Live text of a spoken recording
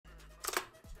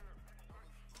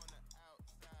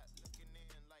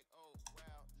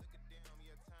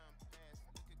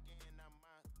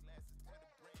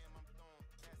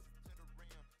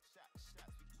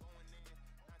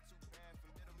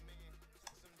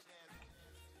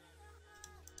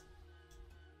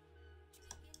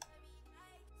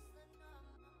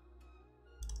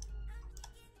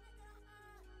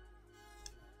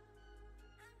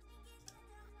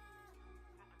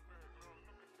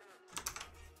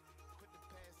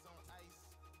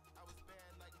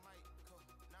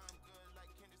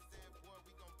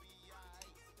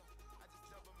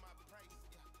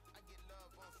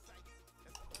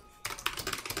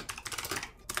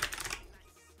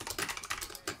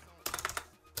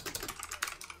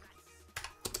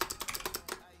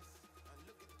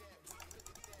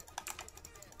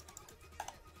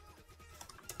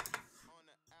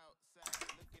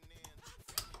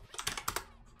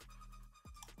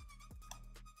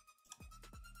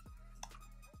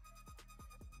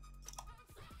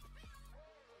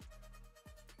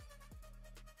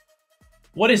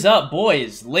What is up,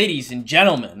 boys, ladies, and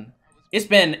gentlemen? It's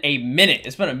been a minute.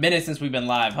 It's been a minute since we've been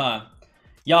live, huh?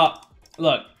 Y'all,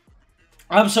 look,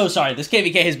 I'm so sorry. This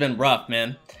KVK has been rough,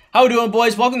 man. How we doing,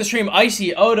 boys? Welcome to the stream.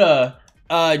 Icy, Oda,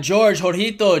 George,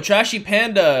 Jorgito, Trashy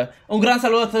Panda. Un gran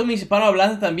saludo a todos mis hispanos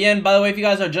hablantes también. By the way, if you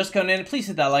guys are just coming in, please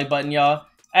hit that like button, y'all.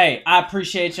 Hey, I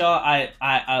appreciate y'all.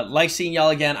 I like seeing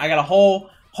y'all again. I got a whole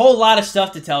lot of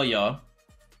stuff to tell y'all.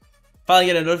 Finally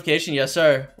get a notification. Yes,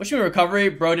 sir. What you mean recovery?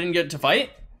 Bro didn't get to fight?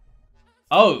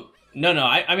 Oh, no.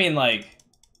 I mean, like,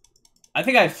 I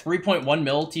think I have 3.1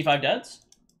 mil T5 deads.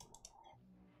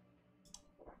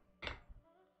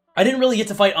 I didn't really get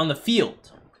to fight on the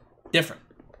field. Different.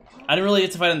 I didn't really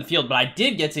get to fight on the field, but I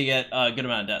did get to get a good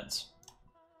amount of deads.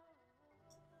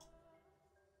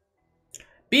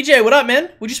 BJ, what up, man?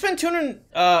 Would you spend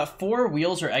 204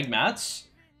 wheels or egg mats?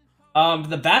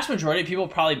 The vast majority of people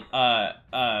probably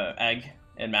egg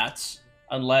and mats,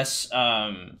 unless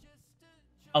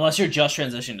you're just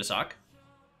transitioning to sock.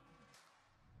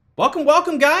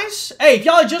 Welcome, guys. Hey, if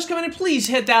y'all are just coming in, please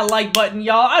hit that like button,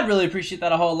 y'all. I'd really appreciate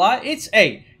that a whole lot. It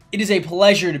is a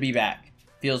pleasure to be back.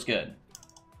 Feels good.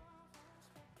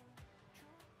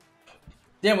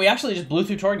 Damn, we actually just blew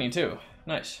through targeting too.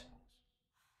 Nice.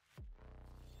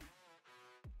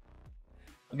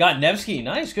 We got Nevsky.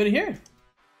 Nice, good to hear.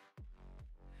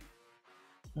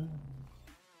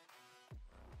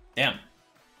 Damn.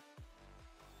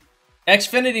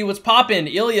 Xfinity, what's poppin'?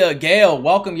 Ilya, Gale,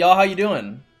 welcome, y'all. How you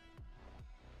doing?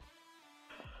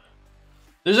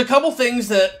 There's a couple things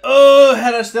that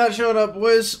had us not showed up,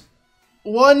 boys.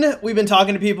 One, we've been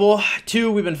talking to people. Two,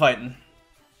 we've been fighting.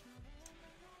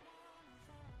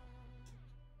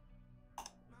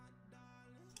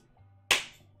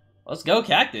 Let's go,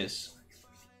 Cactus.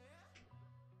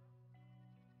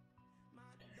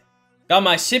 Got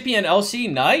my Scypian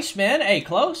LC. Nice, man. Hey,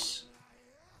 close.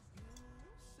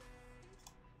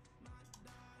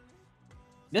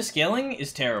 This scaling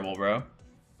is terrible, bro.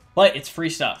 But it's free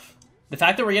stuff. The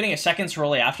fact that we're getting a second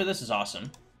Soroli after this is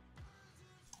awesome.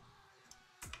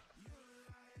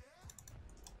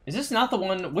 Is this not the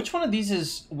one? Which one of these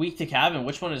is weak to Cav and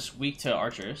which one is weak to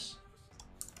archers?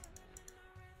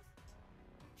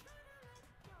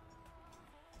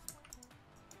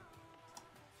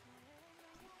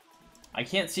 I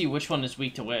can't see which one is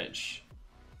weak to which.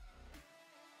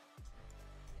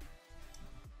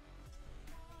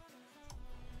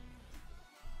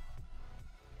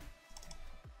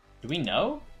 Do we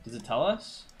know? Does it tell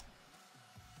us?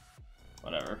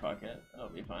 Whatever, fuck it. That'll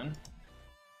be fine.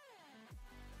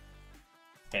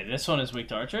 Okay, this one is weak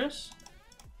to archers.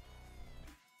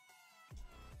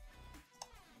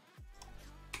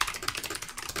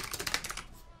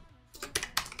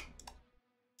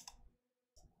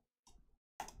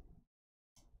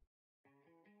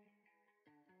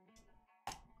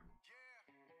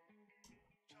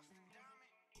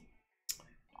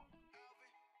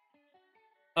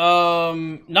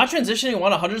 Not transitioning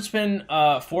 100 spin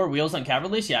 4 wheels on cab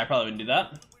release? Yeah, I probably wouldn't do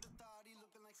that.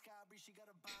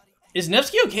 Is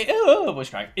Nevsky okay? Oh, voice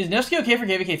crack. Is Nevsky okay for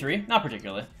KVK 3? Not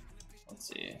particularly. Let's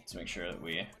see. Let's make sure that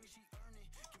we...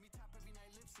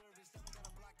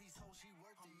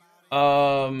 what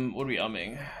are we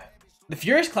umming? The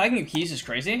furious clacking of keys is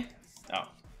crazy? Oh.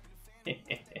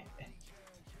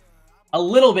 A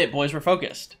little bit, boys. We're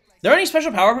focused. There are any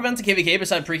special power-up events in KVK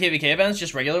besides pre-KVK events?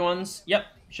 Just regular ones? Yep.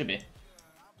 Should be.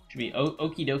 Should be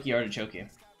okie dokie artichoke.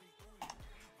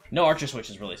 No archer switch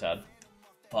is really sad.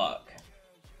 Fuck.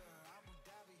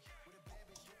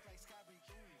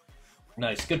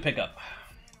 Nice. Good pickup.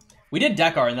 We did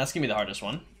Dekar, and that's going to be the hardest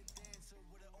one.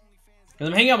 Because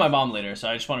I'm hanging out with my mom later, so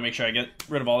I just want to make sure I get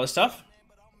rid of all this stuff.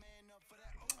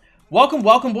 Welcome,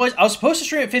 boys. I was supposed to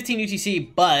stream at 15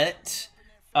 UTC, but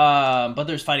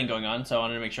there's fighting going on, so I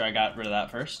wanted to make sure I got rid of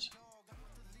that first.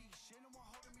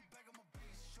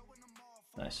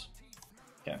 Nice.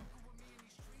 Okay.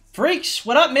 Freaks,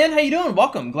 what up, man? How you doing?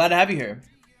 Welcome. Glad to have you here.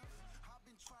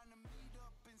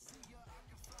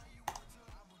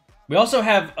 We also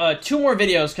have 2 more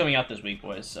videos coming out this week,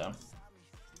 boys, so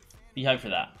be hyped for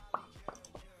that.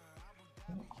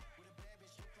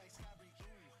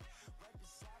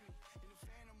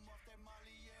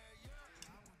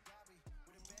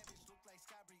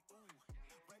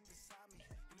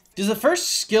 Does the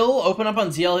first skill open up on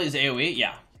ZL is AoE?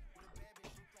 Yeah.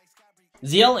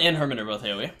 ZL and Hermit are both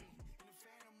AoE.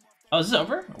 Oh, is this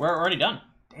over? We're already done.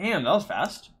 Damn, that was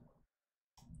fast.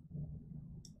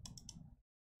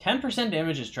 10%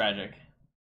 damage is tragic.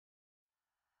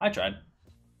 I tried.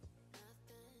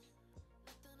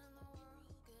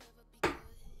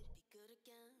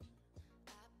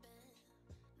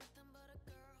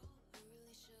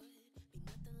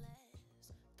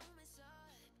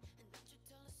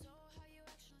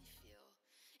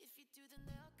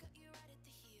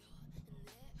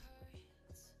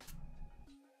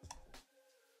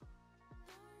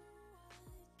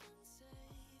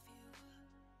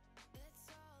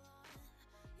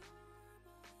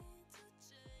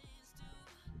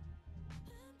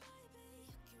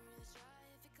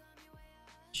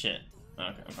 Shit.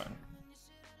 Okay, I'm fine.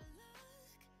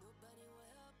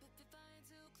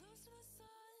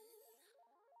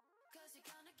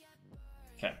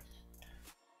 Okay.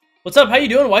 What's up? How you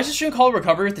doing? Why is this stream called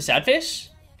Recovery with the Sad Face?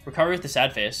 Recovery with the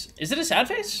Sad Face. Is it a sad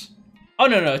face? Oh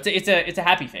no, no, it's a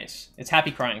happy face. It's happy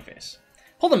crying face.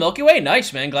 Pull the Milky Way.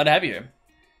 Nice, man. Glad to have you here.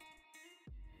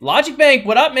 Logic Bank,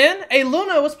 what up, man? Hey,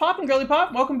 Luna, what's poppin', girly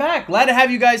pop? Welcome back. Glad to have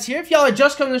you guys here. If y'all are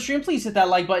just coming to the stream, please hit that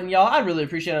like button, y'all. I'd really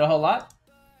appreciate it a whole lot.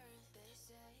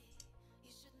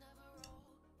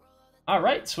 All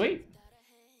right, sweet.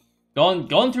 Going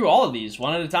through all of these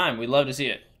one at a time. We'd love to see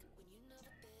it.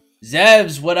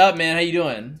 Zevs, what up, man? How you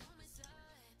doing?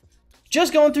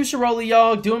 Just going through Soroli,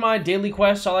 y'all. Doing my daily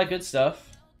quests, all that good stuff.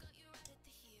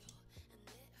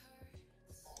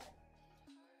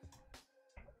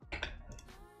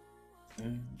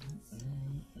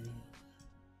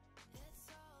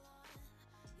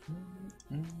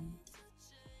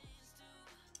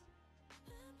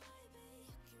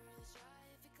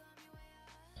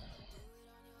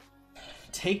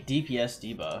 Take DPS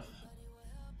debuff.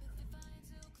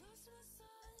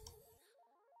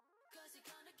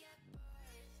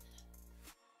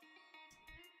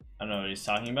 I don't know what he's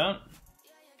talking about.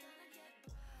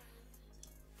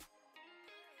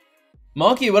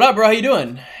 Monkey, what up, bro? How you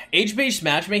doing? Age-based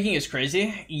matchmaking is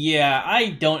crazy. Yeah, I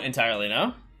don't entirely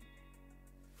know.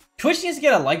 Twitch needs to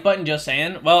get a like button, just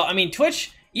saying. Well, I mean,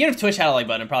 Twitch, even if Twitch had a like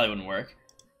button, it probably wouldn't work.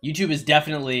 YouTube is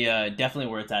definitely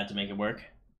where it's at to make it work.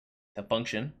 The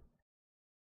function.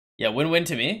 Yeah, win-win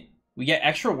to me. We get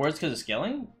extra rewards because of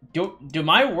scaling. Do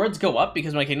my rewards go up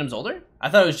because my kingdom's older? I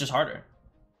thought it was just harder.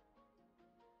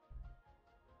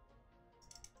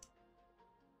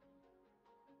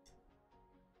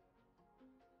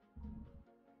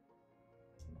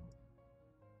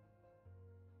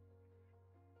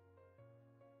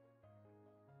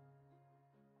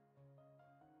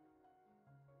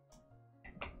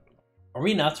 Are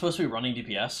we not supposed to be running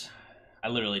DPS? I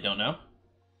literally don't know.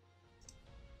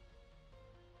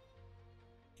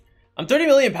 I'm 30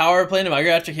 million power playing to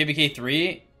migrate after KVK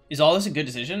 3. Is all this a good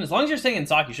decision? As long as you're staying in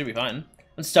stock, you should be fine.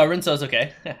 I'm stubborn, so it's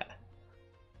okay.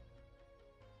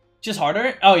 Just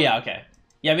harder? Oh yeah, okay.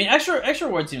 Yeah, I mean extra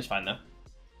reward seems fine though.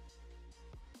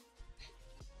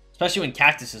 Especially when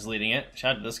Cactus is leading it.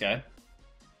 Shout out to this guy.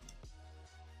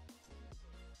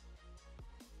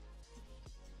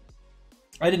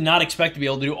 I did not expect to be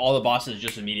able to do all the bosses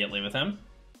just immediately with him.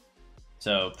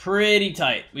 So, pretty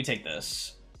tight. We take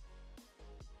this.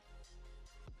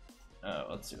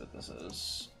 Let's see what this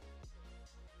is.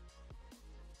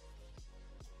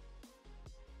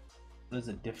 What is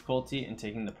the difficulty in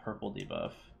taking the purple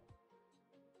debuff?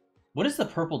 What is the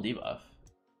purple debuff?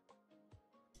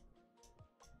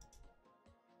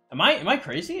 Am I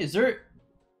crazy? Is there...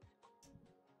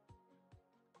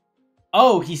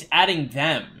 Oh, he's adding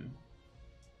them.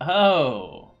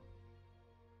 Oh.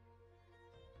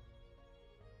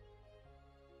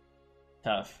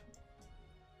 Tough.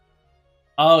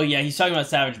 Oh, yeah, he's talking about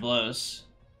Savage Blows.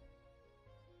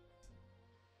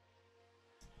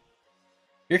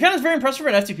 Your account is very impressive for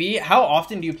an F2P. How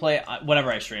often do you play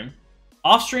whatever I stream?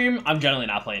 Off stream, I'm generally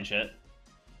not playing shit.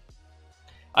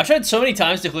 I've tried so many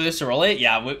times to clear this to roll it.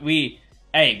 Yeah, we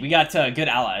got good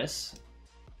allies.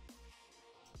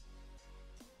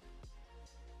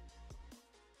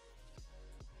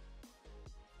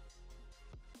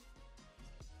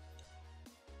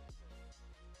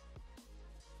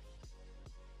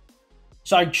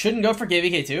 So I shouldn't go for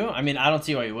KVK2? I mean, I don't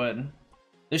see why you would.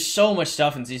 There's so much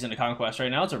stuff in Season of Conquest right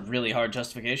now. It's a really hard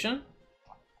justification.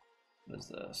 What is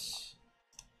this?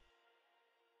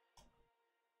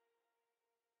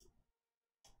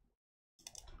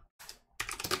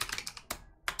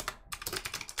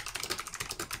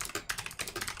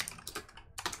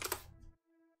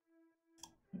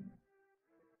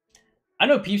 I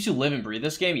know peeps who live and breathe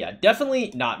this game. Yeah,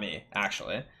 definitely not me,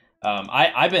 actually.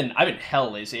 I've been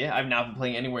hell lazy. I've not been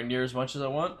playing anywhere near as much as I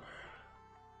want.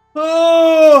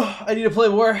 Oh, I need to play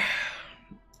more.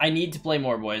 I need to play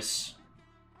more, boys.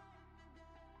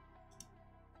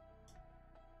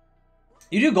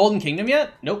 You do Golden Kingdom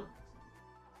yet? Nope.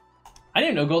 I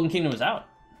didn't even know Golden Kingdom was out.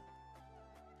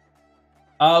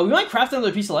 We might craft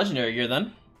another piece of legendary gear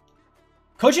then.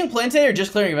 Coaching plan today or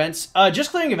just clearing events? Just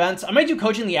clearing events. I might do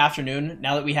coaching in the afternoon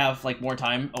now that we have like more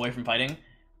time away from fighting.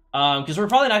 Because we're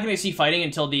probably not going to see fighting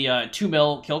until the 2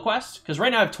 mil kill quest. Because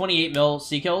right now I have 28 mil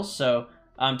C kills, so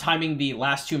I'm timing the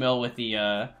last 2 mil with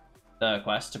the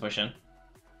quest to push in.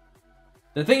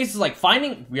 The thing is like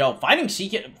finding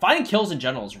kills in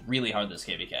general is really hard this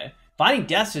KVK. Finding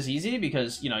deaths is easy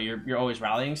because you know you're always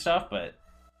rallying stuff, but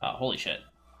holy shit,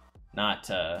 not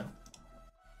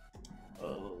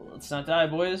Oh, let's not die,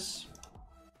 boys.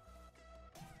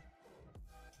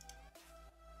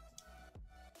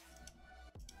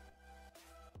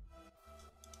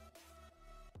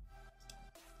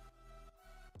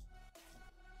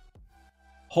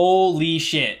 Holy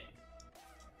shit.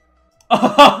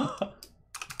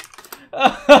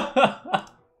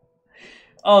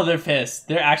 Oh, they're pissed.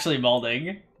 They're actually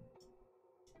molding.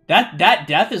 That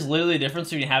death is literally the difference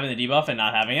between having the debuff and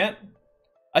not having it.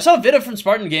 I saw a video from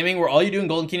Spartan Gaming where all you do in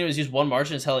Golden Kingdom is use one march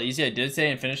and it's hella easy. I did say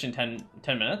and finish in 10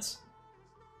 minutes.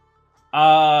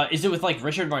 Is it with like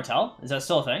Richard Martel? Is that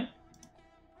still a thing?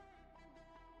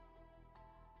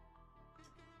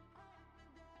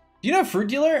 Do you know Fruit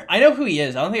Dealer? I know who he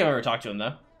is. I don't think I've ever talked to him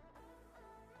though.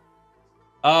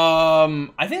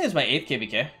 I think it's my 8th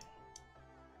KVK.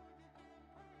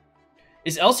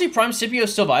 Is LC Prime Scipio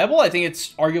still viable? I think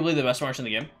it's arguably the best march in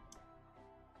the game.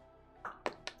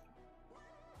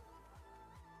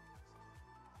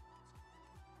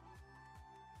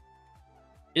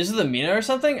 Is it the Mina or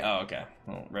something? Oh, okay.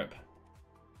 Oh, rip.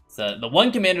 It's the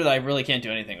one commander that I really can't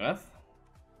do anything with.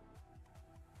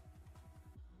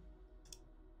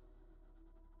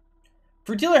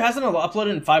 Fruit Dealer hasn't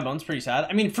uploaded in 5 months. Pretty sad.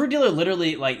 I mean, Fruit Dealer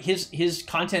literally, like, his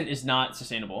content is not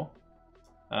sustainable.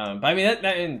 But I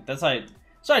mean, that's like...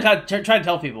 So I try to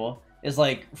tell people, is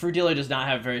like, Fruit Dealer does not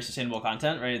have very sustainable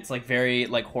content, right? It's like very,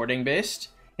 like, hoarding based.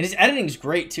 And his editing is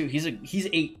great, too. He's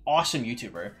a awesome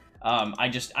YouTuber.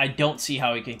 I don't see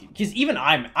how he can, because even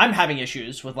I'm having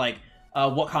issues with like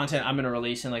what content I'm gonna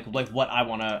release and like what I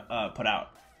want to put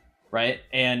out, right?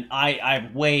 And I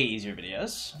have way easier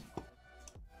videos.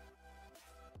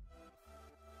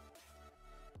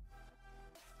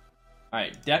 All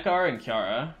right, Dekar and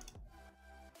Kiara.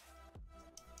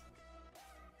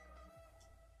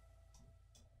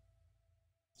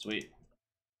 Sweet.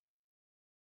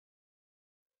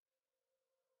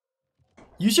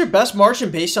 Use your best march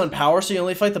and based on power, so you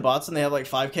only fight the bots and they have like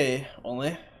 5k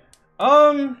only.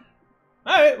 Alright,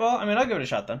 well, I mean, I'll give it a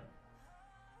shot then.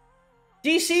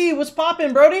 DC, what's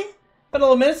poppin', Brody? Been a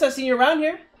little minute since I've seen you around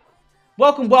here.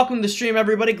 Welcome to the stream,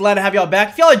 everybody. Glad to have y'all back.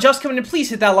 If y'all are just coming in,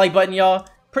 please hit that like button, y'all.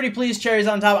 Pretty please, cherries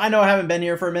on top. I know I haven't been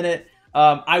here for a minute.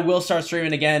 I will start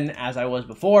streaming again as I was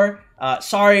before.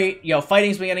 Sorry,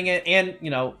 fighting's been getting it, and,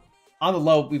 on the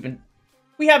low, we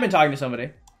have been talking to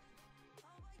somebody.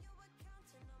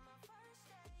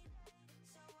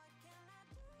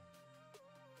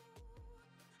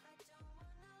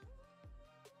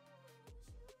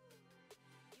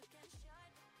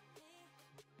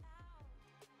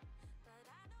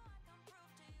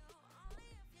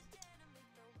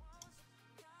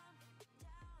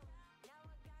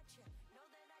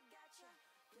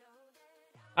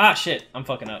 Ah, shit. I'm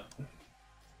fucking up.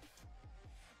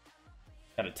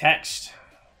 Got a text.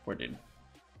 Poor dude.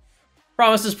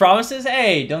 Promises, promises?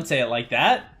 Hey, don't say it like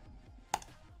that.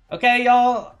 Okay,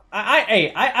 y'all.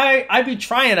 I be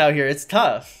trying out here. It's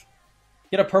tough.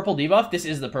 Get a purple debuff. This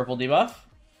is the purple debuff.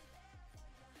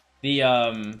 The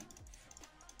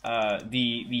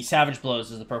Savage Blows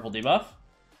is the purple debuff.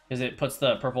 Because it puts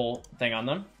the purple thing on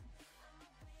them.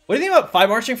 What do you think about 5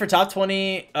 marching for top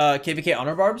 20 KVK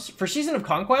honor barbs? For Season of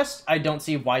Conquest, I don't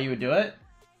see why you would do it.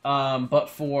 But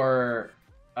for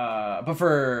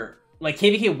like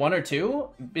KVK 1 or 2,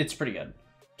 it's pretty good.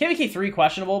 KVK 3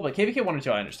 questionable, but KVK 1 or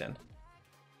 2 I understand.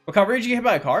 What coverage did you get hit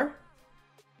by a car?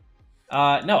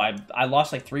 No, I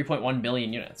lost like 3.1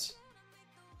 million units.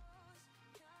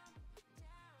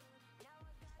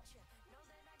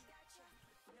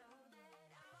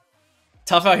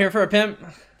 Tough out here for a pimp.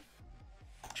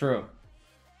 True.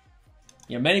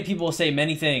 Many people say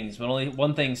many things, but only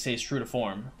one thing stays true to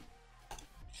form.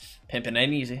 Pimping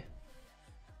ain't easy.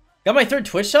 Got my 3rd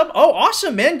Twitch sub? Oh,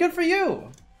 awesome, man. Good for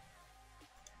you.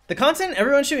 The content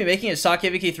everyone should be making is stock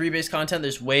KVK 3 based content.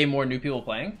 There's way more new people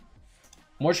playing.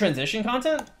 More transition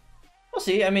content? We'll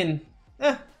see. I mean,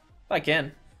 if I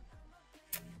can.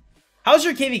 How's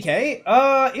your KVK?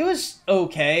 It was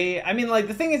okay. I mean, like,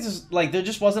 the thing is like, there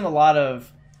just wasn't a lot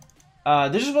of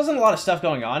stuff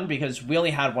going on because we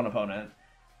only had one opponent.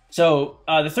 So,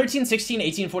 the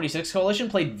 13-16-18-46 coalition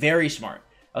played very smart.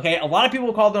 Okay, a lot of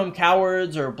people called them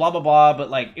cowards or blah, blah, blah,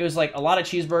 but, like, it was, like, a lot of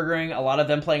cheeseburgering, a lot of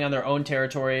them playing on their own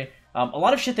territory, a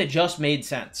lot of shit that just made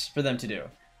sense for them to do,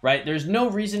 right? There's no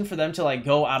reason for them to, like,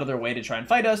 go out of their way to try and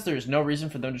fight us. There's no reason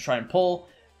for them to try and pull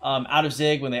out of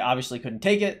Zig when they obviously couldn't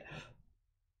take it.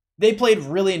 They played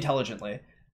really intelligently.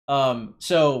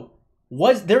 So...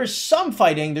 there is some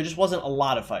fighting, there just wasn't a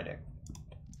lot of fighting.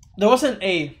 There wasn't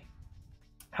a...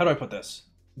 How do I put this?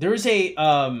 There is a...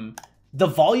 the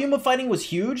volume of fighting was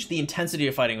huge, the intensity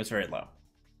of fighting was very low.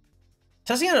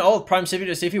 Testing it all with Prime Civvy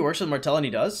to see if he works with Martell, and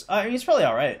he does. I mean, he's probably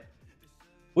all right.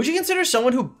 Would you consider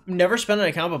someone who never spent an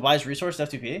account but buys resource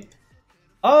F2P?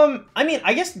 I mean,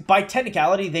 I guess by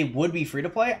technicality, they would be free to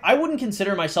play. I wouldn't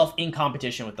consider myself in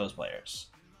competition with those players.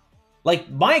 Like,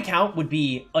 my account would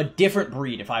be a different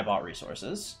breed if I bought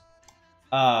resources.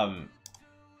 Like,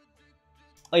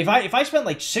 if I spent,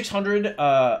 like, 600,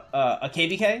 a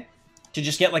KVK to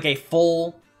just get, like, a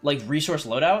full, like, resource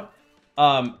loadout,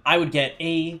 I would get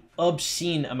a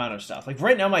obscene amount of stuff. Like,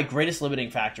 right now, my greatest limiting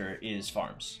factor is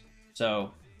farms.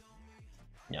 So,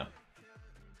 yeah.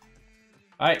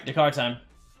 Alright, Dakar time.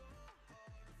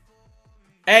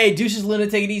 Hey, Deuces Luna,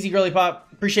 take it easy, girly pop.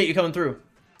 Appreciate you coming through.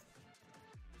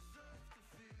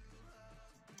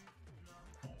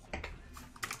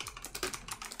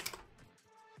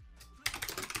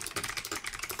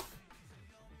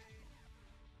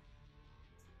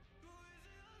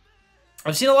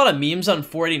 I've seen a lot of memes on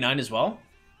 489 as well.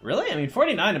 Really? I mean,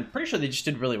 489, I'm pretty sure they just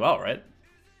did really well, right?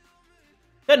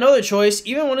 Got no other choice.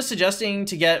 Even one is suggesting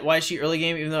to get YSG early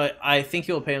game, even though I think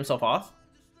he will pay himself off.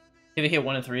 If he hit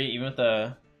 1 and 3, even with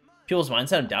the people's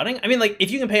mindset of doubting. I mean, like,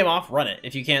 if you can pay him off, run it.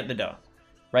 If you can't, then don't.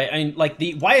 Right? I mean, like,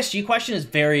 the YSG question is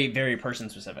very, very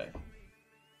person-specific.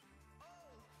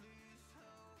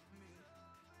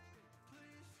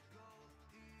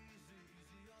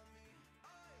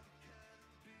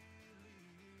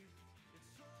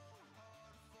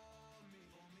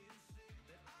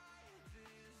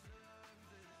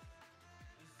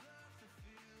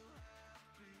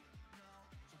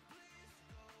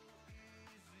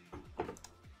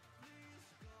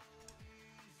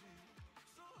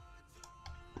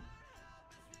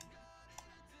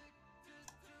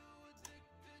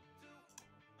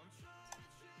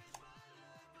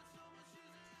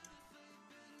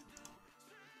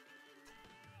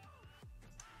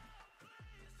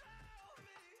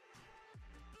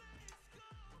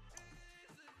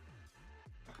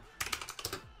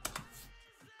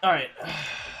 All right,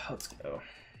 let's go.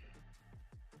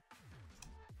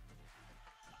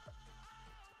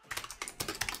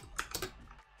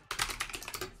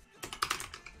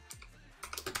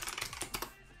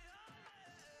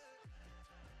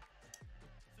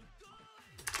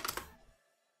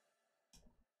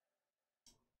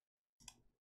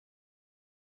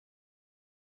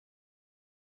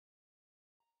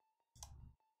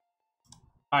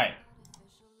 All right.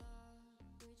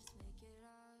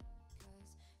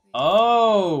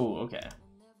 Oh, okay.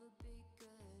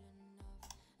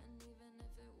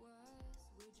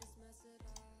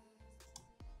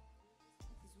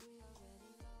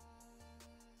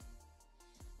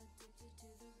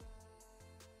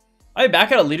 Are you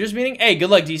back at a leaders meeting? Hey, good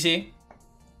luck, DC.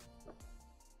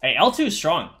 Hey, L2 is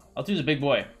strong. L2 is a big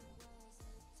boy.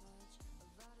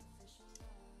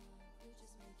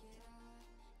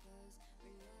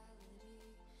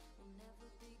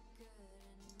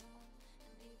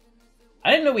 I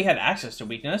didn't know we had access to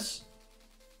weakness.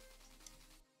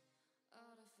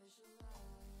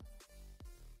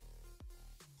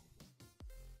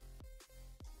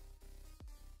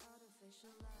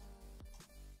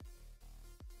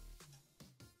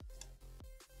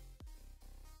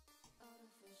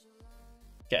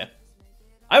 Okay.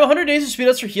 I have 100 days of speed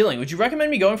ups for healing. Would you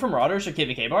recommend me going for Marauders or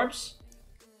KVK Barbs?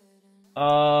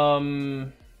 I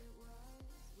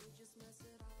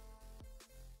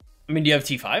mean, do you have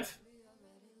T5?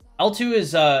 L2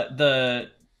 is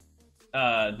the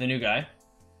new guy.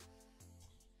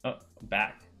 Oh,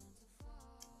 back.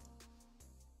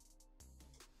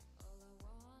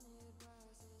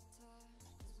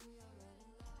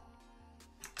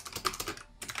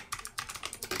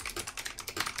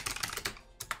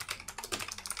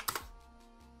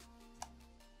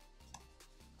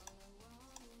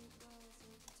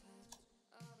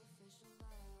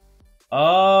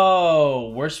 Oh,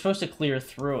 we're supposed to clear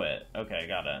through it. Okay,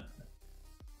 got it.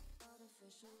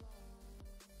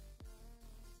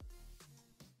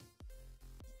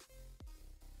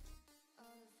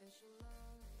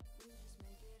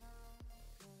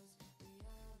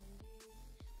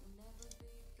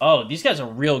 Oh, these guys are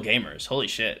real gamers. Holy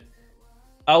shit.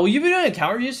 Will you be doing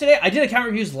account reviews today? I did account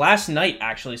reviews last night,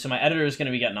 actually, so my editor is going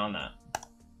to be getting on that.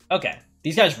 Okay.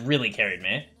 These guys really carried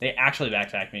me. They actually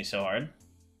backpacked me so hard.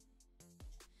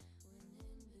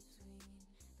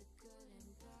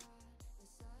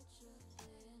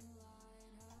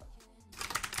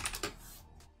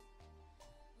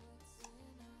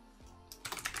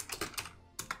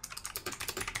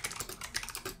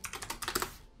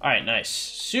 Alright, nice.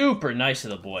 Super nice of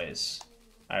the boys.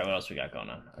 Alright, what else we got going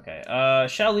on? Okay,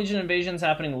 Shadow Legion invasion's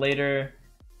happening later.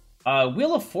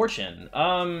 Wheel of Fortune.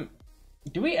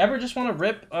 Do we ever just want to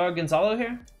rip Gonzalo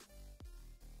here?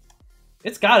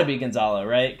 It's gotta be Gonzalo,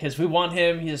 right? Because we want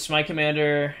him. He's a Smite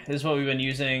commander. This is what we've been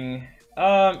using.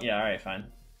 Yeah, alright, fine.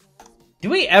 Do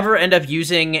we ever end up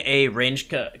using a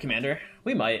ranged commander?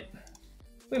 We might.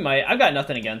 We might. I've got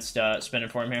nothing against spinning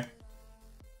for him here.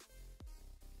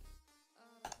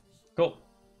 Cool.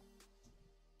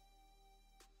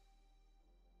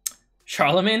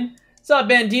 Charlemagne? What's up,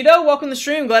 Bandito? Welcome to the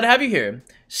stream. Glad to have you here.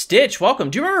 Stitch,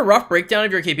 welcome. Do you remember a rough breakdown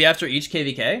of your KPFs for each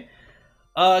KVK?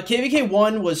 KVK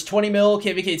 1 was 20 mil,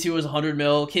 KVK 2 was 100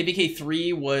 mil, KVK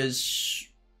 3 was,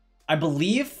 I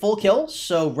believe, full kills,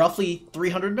 so roughly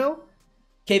 300 mil.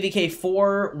 KVK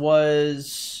 4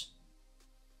 was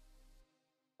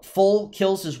full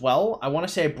kills as well. I want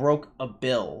to say I broke a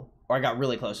bill, or I got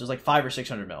really close. It was like 500 or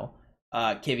 600 mil.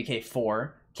 KVK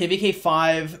 4. KVK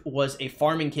 5 was a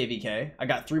farming KVK. I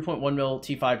got 3.1 mil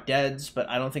T5 deads, but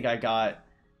I don't think I got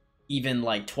even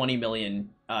like 20 million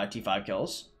T5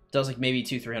 kills. Does like maybe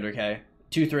 300k,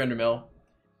 300 mil.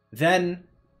 Then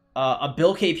a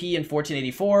bill KP in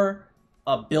 1484,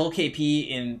 a bill KP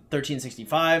in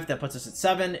 1365. That puts us at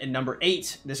 7. And number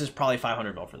 8, this is probably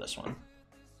 500 mil for this one.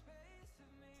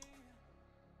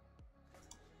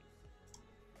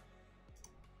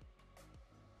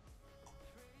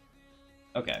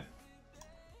 Okay.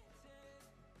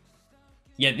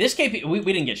 Yeah, this KP, we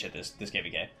didn't get shit this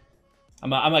KVK. I'm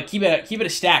gonna keep it a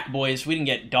stack, boys. We didn't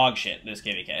get dog shit this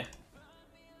KVK.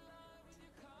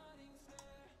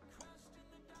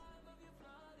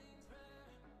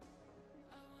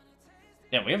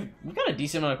 Yeah, we've got a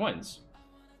decent amount of coins.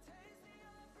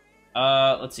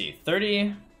 Let's see,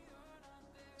 30.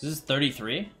 This is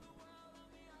 33. Is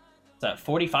that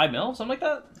 45 mil, something like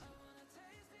that?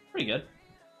 Pretty good.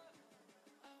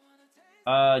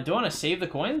 Do I want to save the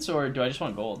coins or do I just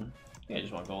want gold? I think I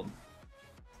just want gold.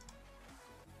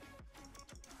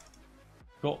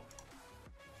 Cool.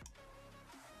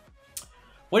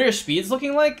 What are your speeds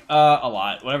looking like? A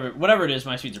lot. Whatever it is,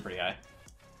 my speeds are pretty high.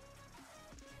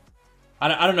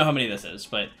 I don't know how many this is,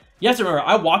 but you have to remember,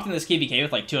 I walked in this KVK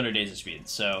with like 200 days of speed.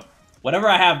 So whatever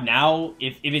I have now,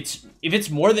 if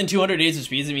it's more than 200 days of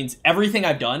speeds, it means everything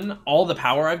I've done, all the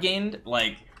power I've gained,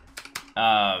 like,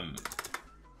 I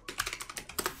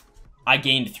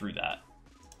gained through that.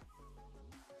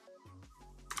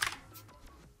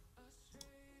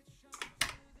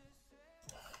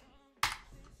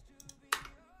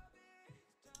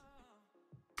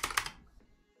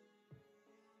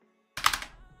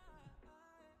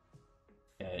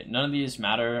 Okay, none of these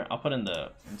matter. I'll put in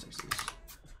the 160s.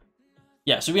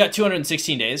 Yeah, so we got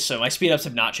 216 days, so my speed ups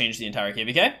have not changed the entire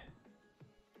KVK.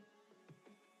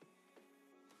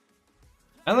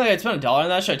 I don't think I'd spend $1 on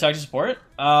that. Should I talk to support?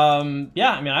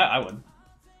 Yeah, I mean, I would.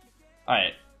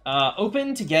 Alright.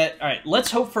 Open to get... Alright,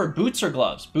 let's hope for boots or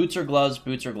gloves. Boots or gloves,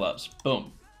 boots or gloves.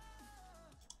 Boom.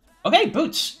 Okay,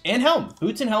 boots and helm.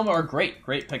 Boots and helm are great.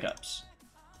 Great pickups.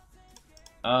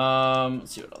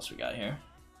 Let's see what else we got here.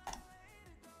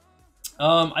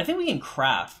 I think we can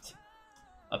craft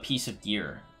a piece of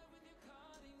gear.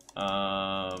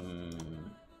 Yeah.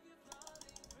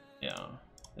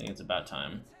 I think it's about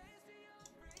time.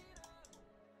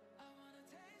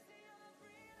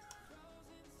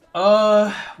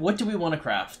 What do we want to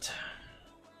craft?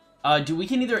 We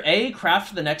can either A,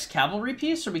 craft the next cavalry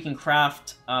piece, or we can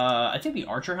craft, I think the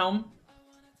archer helm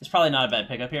is probably not a bad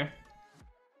pickup here.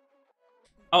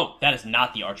 Oh, that is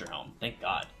not the archer helm. Thank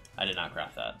God. I did not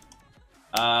craft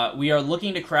that. We are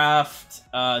looking to craft,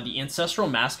 the ancestral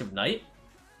mask of night.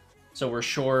 So we're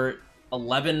short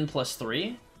 11 plus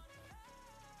 3.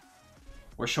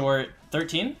 We're short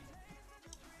 13.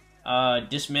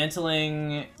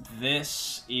 Dismantling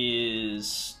this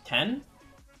is 10.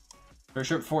 We're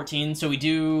short 14, so we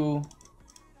do...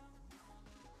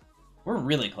 We're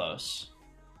really close.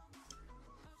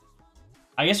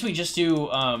 I guess we just do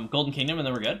Golden Kingdom and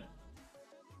then we're good.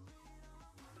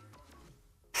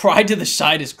 Pride to the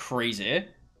side is crazy.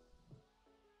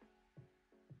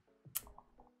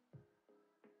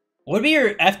 What would be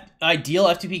your ideal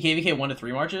F2P KVK 1 to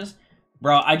 3 marches?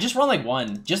 Bro, I just run like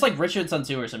 1. Just like Richard Sun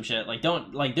Tzu or some shit. Like,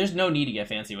 there's no need to get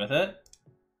fancy with it.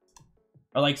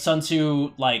 Or like Sun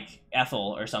Tzu, like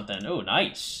Ethel or something. Oh,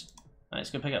 nice. Nice,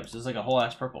 good pickups. This is like a whole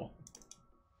ass purple.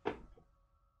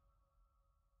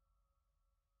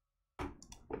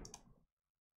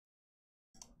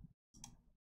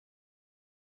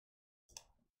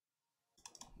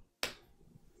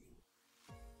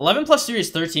 $11 plus 3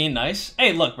 is 13. Nice.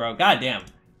 Hey, look, bro. Goddamn.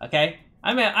 Okay.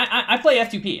 I play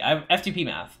F2P. I have F2P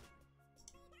math.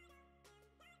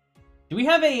 Do we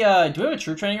have a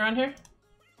troop training around here?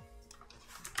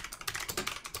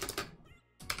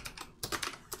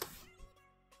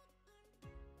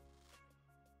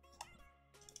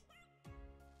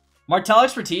 Martell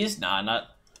expertise? Nah,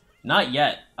 not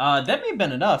yet. That may have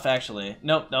been enough, actually.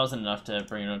 Nope, that wasn't enough to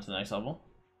bring it on to the next level.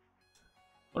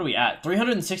 What are we at?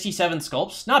 367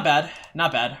 sculpts? Not bad.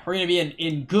 Not bad. We're going to be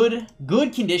in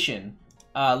good condition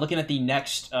looking at the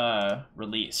next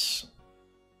release.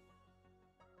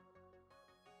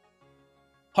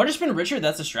 Hard spin Richard,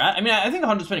 that's a strat. I mean, I think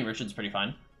 100 spinning Richard's pretty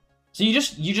fine. So you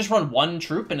just run one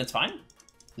troop and it's fine?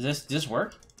 Does this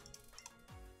work?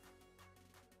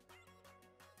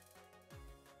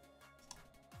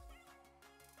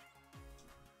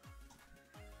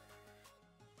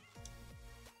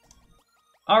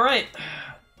 All right,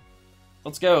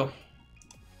 let's go.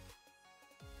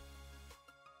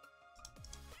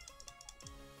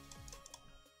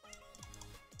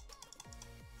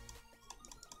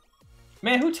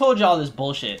 Man, who told y'all this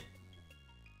bullshit?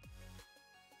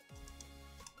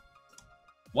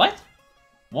 What?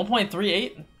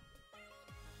 1.38?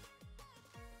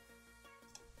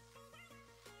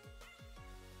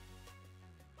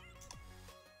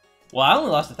 Well, I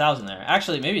only lost 1,000 there.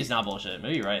 Actually, maybe it's not bullshit.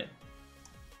 Maybe you're right.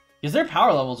 Because their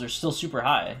power levels are still super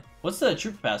high. What's the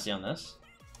troop capacity on this?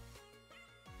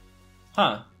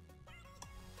 Huh.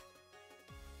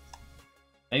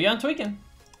 Maybe I'm tweaking.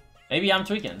 Maybe I'm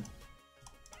tweaking.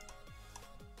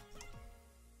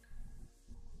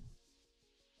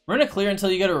 We're gonna clear until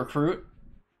you get a recruit.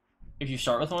 If you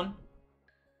start with one.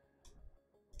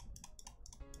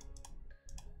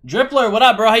 Drippler, what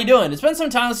up, bro? How you doing? It's been some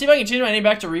time. Let's see if I can change my name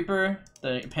back to Reaper.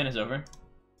 The pin is over.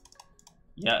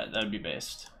 Yeah, that would be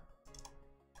based.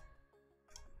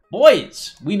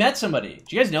 Boys, we met somebody.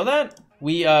 Did you guys know that?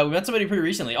 We met somebody pretty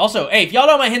recently. Also, hey, if y'all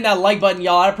don't mind hitting that like button,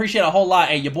 y'all, I'd appreciate it a whole lot.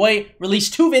 Hey, your boy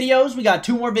released 2 videos. We got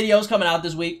 2 more videos coming out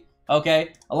this week.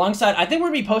 Okay, alongside, I think we're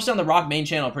gonna be posting on the Rock main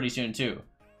channel pretty soon too.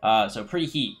 So pretty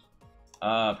heat.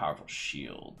 Powerful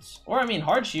shields, or I mean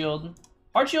hard shield.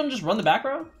 Hard shield and just run the back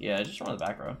row. Yeah, just run the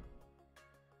back row.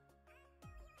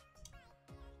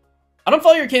 I don't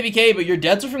follow your KVK, but your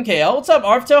deads are from KL. What's up,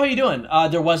 Arvtel? How you doing?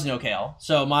 There was no KL,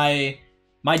 so my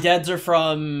deads are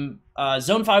from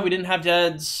Zone 5. We didn't have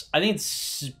deads. I think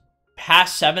it's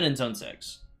past 7 in Zone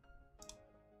 6,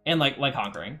 and like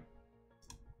Conquering.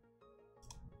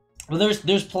 Well,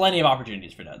 there's plenty of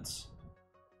opportunities for deads.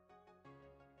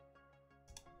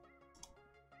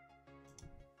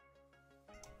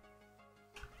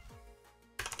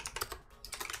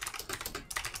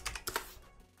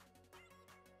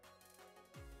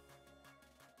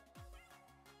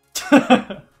 Do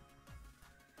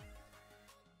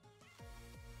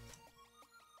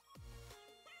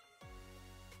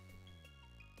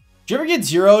you ever get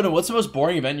zeroed, and what's the most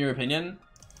boring event in your opinion?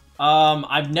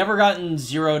 I've never gotten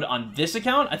zeroed on this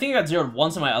account. I think I got zeroed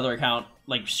once on my other account,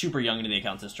 like super young into the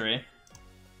account's history.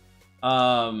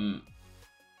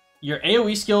 Your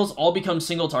AoE skills all become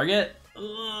single target.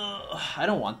 Ugh, I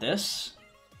don't want this.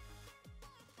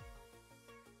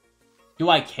 Do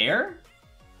I care?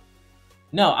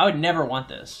 No, I would never want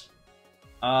this.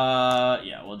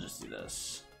 Yeah, we'll just do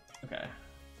this. Okay.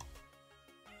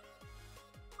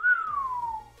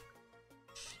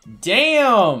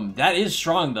 Damn! That is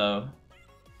strong, though.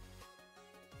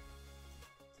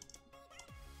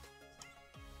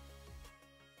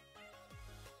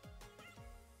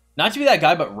 Not to be that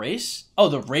guy, but race? Oh,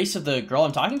 the race of the girl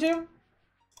I'm talking to?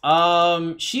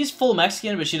 She's full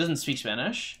Mexican, but she doesn't speak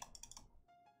Spanish.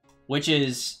 Which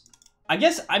is... I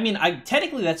guess, I mean,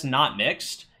 technically that's not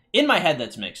mixed. In my head,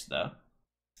 that's mixed, though.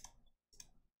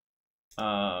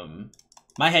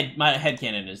 My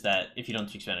headcanon is that if you don't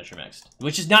speak Spanish, you're mixed.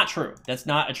 Which is not true. That's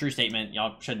not a true statement.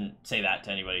 Y'all shouldn't say that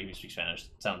to anybody who speaks Spanish.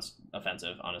 It sounds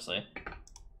offensive, honestly.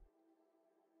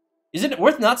 Is it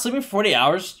worth not sleeping for 40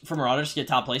 hours for Marauders to get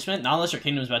top placement? Not unless your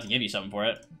kingdom's about to give you something for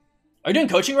it. Are you doing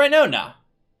coaching right now? No.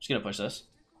 Just gonna push this.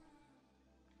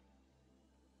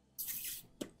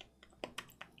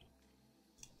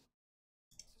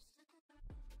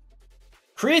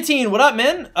 Creatine, what up,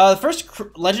 man? The first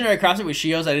legendary crafted with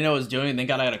Shios I didn't know what it was doing, and thank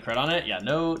God I got a crit on it. Yeah,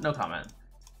 no comment.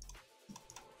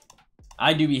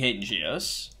 I do be hating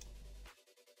Shios.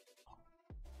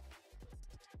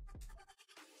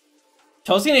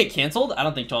 12's gonna get canceled? I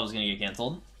don't think 12 is gonna get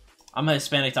canceled. I'm a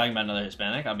Hispanic talking about another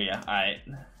Hispanic. I'll be alright.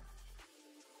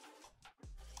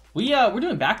 We're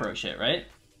doing back row shit, right?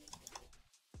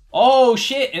 Oh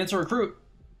shit, and it's a recruit.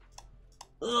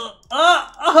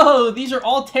 Oh, these are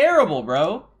all terrible,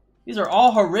 bro. These are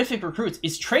all horrific recruits.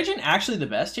 Is Trajan actually the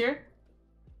best here?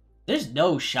 There's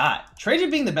no shot. Trajan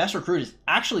being the best recruit is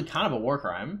actually kind of a war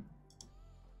crime.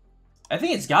 I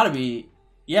think it's gotta be...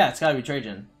 Yeah, it's gotta be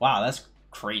Trajan. Wow, that's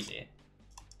crazy.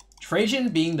 Trajan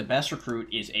being the best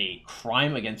recruit is a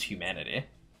crime against humanity.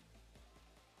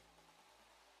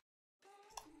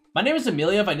 My name is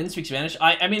Amelia if I didn't speak Spanish.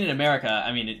 I mean, in America,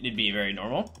 I mean, it'd be very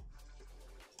normal.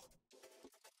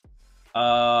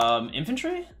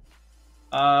 Infantry?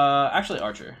 Actually,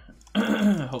 Archer.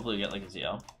 Hopefully we get, like, a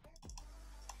ZL.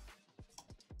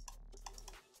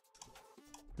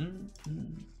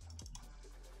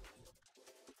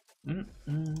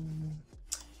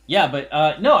 Yeah,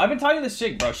 but, no, I've been talking to this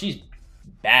chick, bro. She's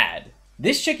bad.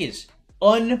 This chick is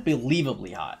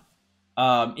unbelievably hot.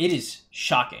 It is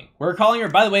shocking. We're calling her,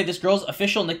 by the way, this girl's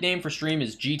official nickname for stream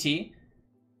is GT.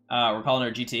 We're calling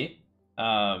her GT.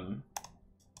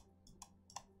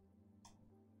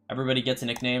 Everybody gets a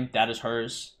nickname. That is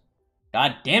hers.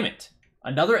 God damn it.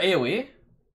 Another AoE?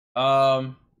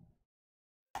 Man,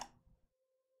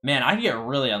 I could get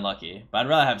really unlucky, but I'd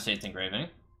rather have Satan's Engraving.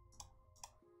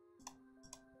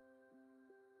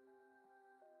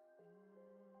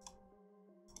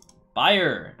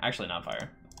 Fire. Actually, not fire.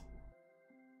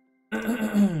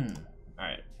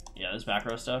 Alright. Yeah, this back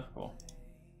row stuff. Cool.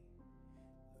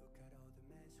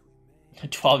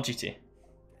 12 GT.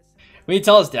 Will you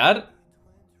tell us, Dad?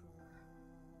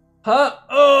 Huh?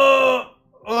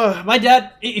 My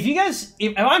dad. If you guys.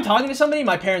 If I'm talking to somebody,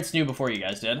 my parents knew before you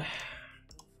guys did.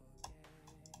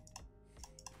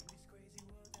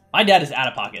 My dad is out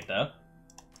of pocket, though.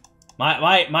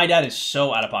 My dad is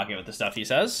so out of pocket with the stuff he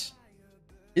says.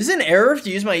 Is it an error to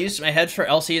use my head for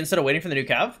LC instead of waiting for the new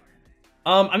cav?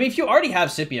 I mean, if you already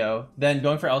have Scipio, then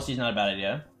going for LC is not a bad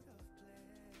idea.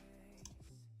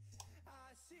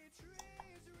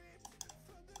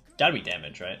 Gotta be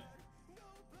damage, right?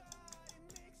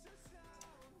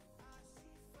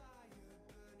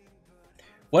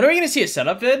 When are we gonna see a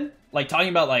setup vid? Like talking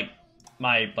about like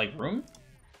my room?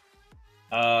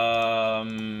 I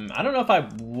don't know if I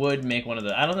would make one of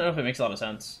the. I don't know if it makes a lot of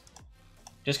sense.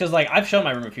 Just because like I've shown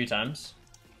my room a few times.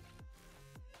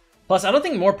 Plus, I don't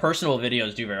think more personal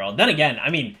videos do very well. Then again, I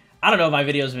mean, I don't know if my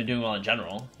videos have been doing well in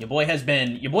general. Your boy has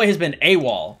been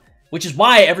AWOL, which is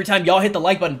why every time y'all hit the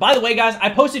like button. By the way, guys, I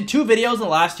posted 2 videos in the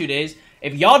last 2 days.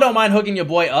 If y'all don't mind hooking your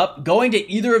boy up, going to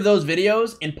either of those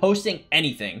videos and posting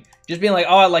anything. Just being like,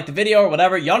 oh, I like the video or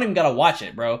whatever. Y'all don't even gotta watch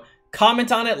it, bro. Comment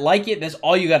on it, like it, that's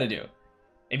all you gotta do.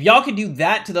 If y'all could do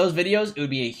that to those videos, it would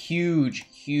be a huge,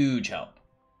 huge help.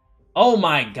 Oh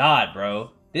my god,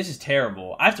 bro. This is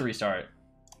terrible. I have to restart.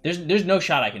 There's no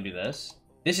shot I can do this.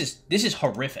 This is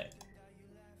horrific.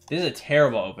 This is a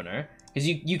terrible opener. Because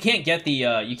you can't get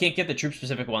the troop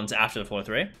specific ones after the floor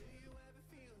 3.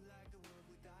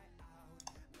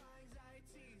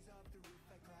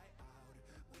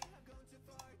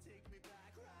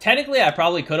 Technically, I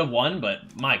probably could have won,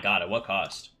 but my god, at what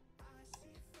cost?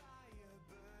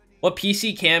 What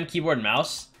PC, cam, keyboard, and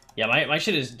mouse? Yeah, my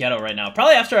shit is ghetto right now.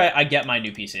 Probably after I get my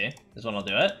new PC is when I'll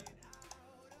do it.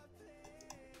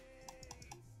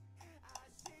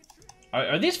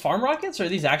 Are these farm rockets or are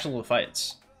these actual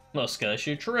fights? Muska,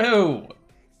 shoot true.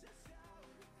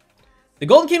 The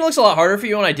Golden King looks a lot harder for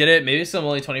you when I did it. Maybe it's still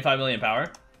only 25 million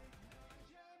power.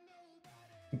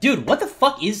 Dude, what the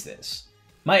fuck is this?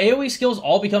 My AoE skills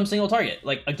all become single target.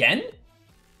 Like, again?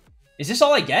 Is this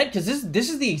all I get? Because this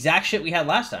is the exact shit we had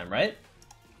last time, right?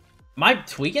 Am I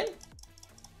tweaking?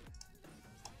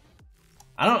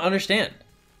 I don't understand.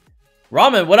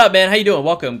 Ramen, what up, man? How you doing?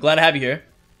 Welcome. Glad to have you here.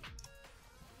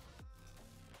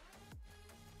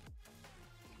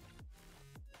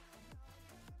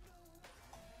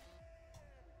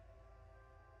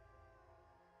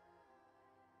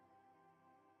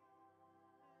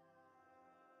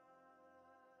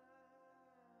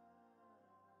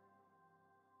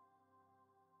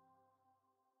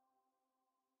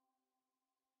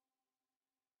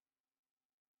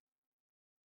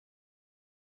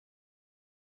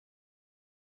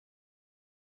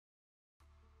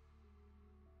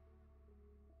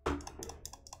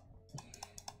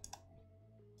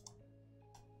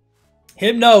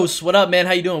 Hymnos, what up, man?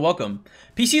 How you doing? Welcome.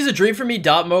 PC is a dream for me.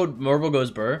 Dot mode, Marvel goes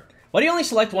burr. Why do you only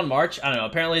select one march? I don't know.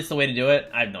 Apparently, it's the way to do it.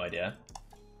 I have no idea.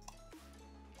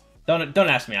 Don't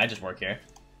ask me. I just work here.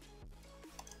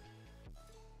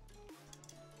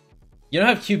 You don't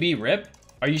have QB rip?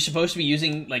 Are you supposed to be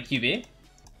using like QB?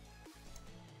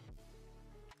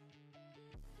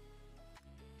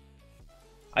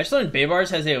 I just learned Baybars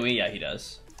has AoE. Yeah, he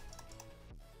does.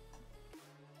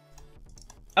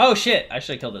 Oh shit! I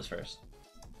should have killed this first.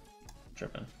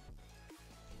 Tripping.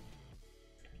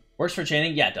 Works for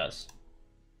chaining? Yeah, it does.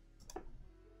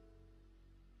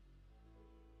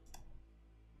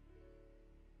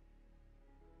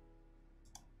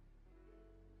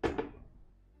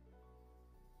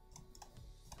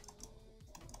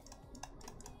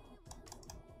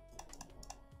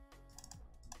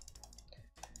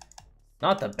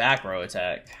 Not the back row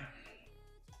attack.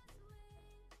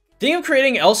 Think of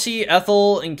creating LC,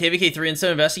 Ethel, and KVK3 instead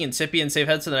of investing in Sippy and save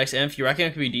heads to the next inf. You reckon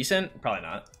it could be decent? Probably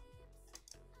not.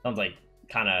 Sounds like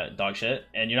kind of dog shit.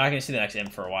 And you're not going to see the next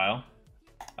inf for a while.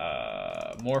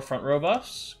 More front row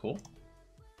buffs. Cool.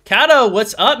 Kato,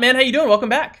 what's up, man? How you doing? Welcome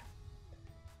back.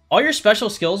 All your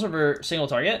special skills over single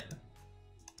target?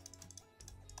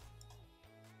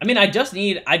 I mean, I just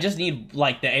need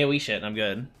like the AoE shit and I'm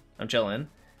good. I'm chilling.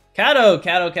 Kato.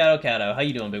 How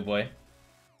you doing, big boy?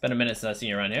 Been a minute since I've seen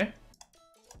you around here.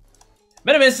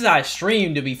 Been a minute since I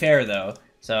streamed, to be fair, though.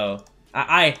 So,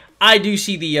 I do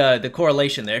see the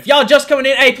correlation there. If y'all just coming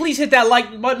in, hey, please hit that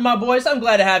like button, my boys. I'm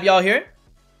glad to have y'all here.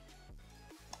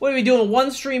 What are we doing? One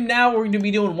stream now. We're going to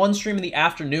be doing one stream in the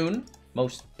afternoon,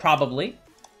 most probably.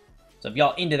 So, if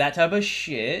y'all into that type of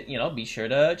shit, you know, be sure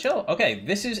to chill. Okay,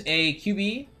 this is a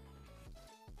QB.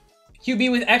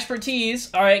 QB with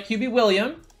expertise. All right, QB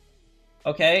William.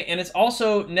 Okay, and it's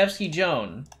also Nevsky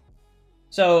Joan.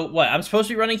 So, what? I'm supposed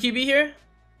to be running QB here?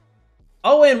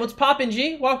 Owen, what's poppin',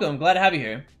 G? Welcome. Glad to have you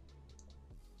here.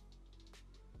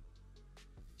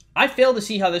 I fail to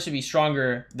see how this would be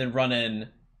stronger than running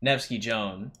Nevsky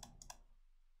Joan.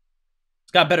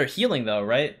 It's got better healing, though,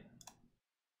 right?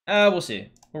 We'll see.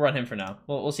 We'll run him for now.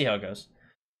 We'll see how it goes.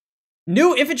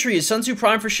 New infantry is Sun Tzu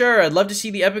Prime for sure. I'd love to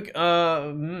see the epic,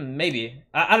 maybe.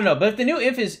 I don't know, but if the new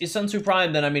inf is Sun Tzu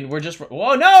Prime, then I mean, we're just,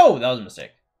 whoa, no! That was a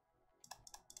mistake.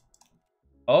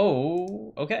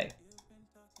 Oh, okay.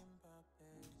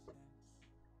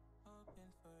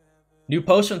 New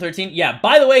post from 13. Yeah,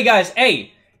 by the way, guys,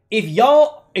 hey, if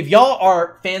y'all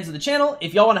are fans of the channel,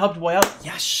 if y'all want to help your boy out,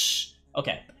 yes.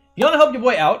 Okay. If you want to help your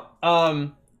boy out,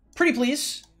 pretty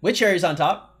please, with cherries on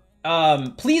top.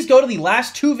 Please go to the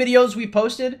last 2 videos we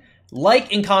posted,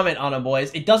 like and comment on them,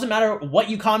 boys. It doesn't matter what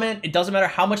you comment. It doesn't matter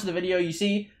how much of the video you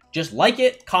see. Just like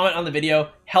it, comment on the video.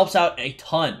 Helps out a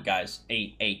ton, guys.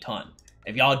 A ton.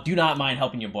 If y'all do not mind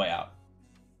helping your boy out.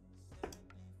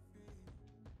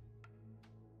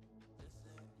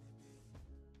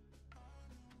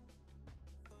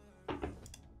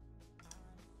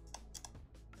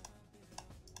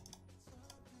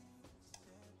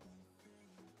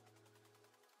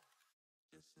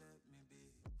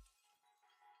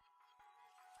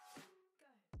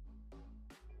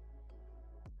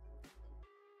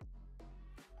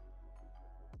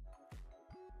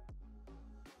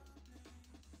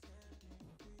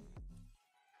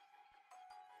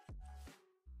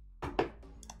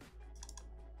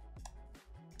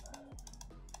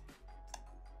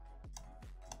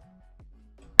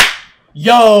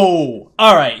 Yo!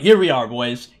 Alright, here we are,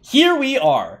 boys. Here we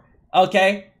are.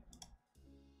 Okay.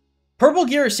 Purple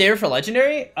gear is safer for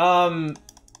legendary.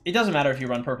 It doesn't matter if you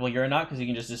run purple gear or not, because you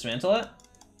can just dismantle it.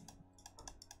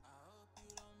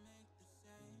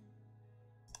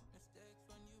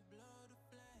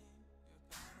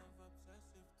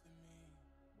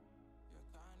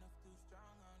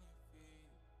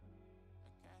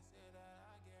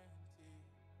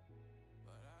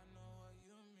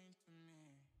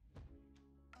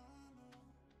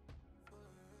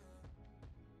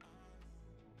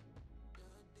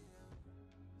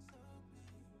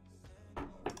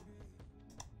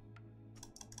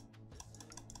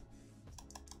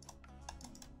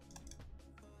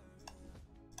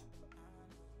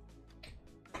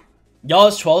 Y'all,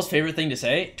 is 12's favorite thing to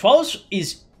say? 12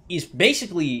 is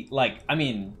basically like, I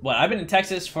mean, what? I've been in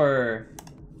Texas for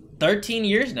 13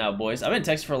 years now, boys. I've been in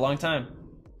Texas for a long time.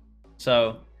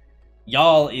 So,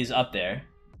 y'all is up there.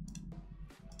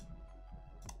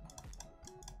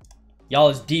 Y'all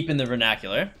is deep in the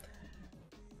vernacular.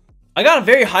 I got a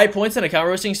very high points in account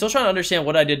roasting. Still trying to understand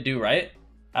what I did do right.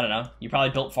 I don't know. You probably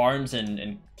built farms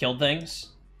and killed things.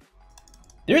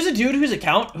 There's a dude whose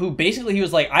account, who basically, he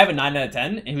was like, I have a 9 out of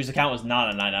 10, and whose account was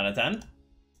not a 9 out of 10.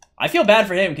 I feel bad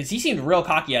for him, because he seemed real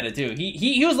cocky at it, too.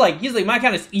 He was like, my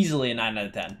account is easily a 9 out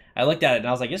of 10. I looked at it, and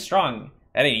I was like, it's strong.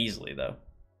 That ain't easily, though.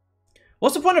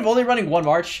 What's the point of only running 1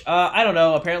 March? I don't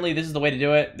know. Apparently, this is the way to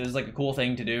do it. This is, like, a cool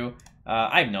thing to do.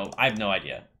 I have no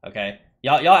idea, okay?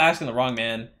 Y'all asking the wrong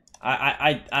man.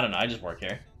 I don't know. I just work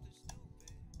here.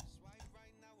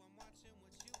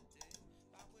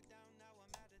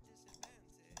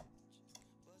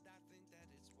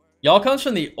 Y'all comes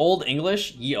from the Old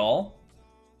English, ye all.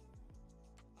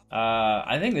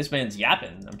 I think this man's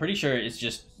yapping. I'm pretty sure it's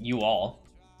just you all.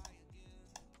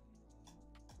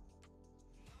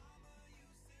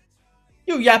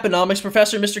 You Yapponomics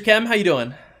professor, Mr. Kem, how you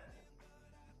doing?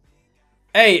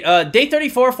 Hey, day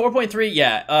 34, 4.3,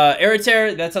 yeah.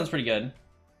 Eritair, that sounds pretty good.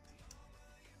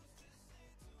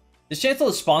 This channel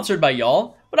is sponsored by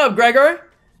y'all. What up, Gregor?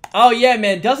 Oh yeah,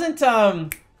 man, doesn't,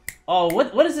 oh,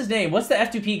 what is his name? What's the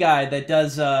F2P guy that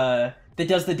does that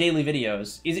does the daily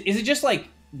videos. Is it just like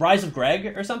Rise of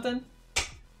Greg or something?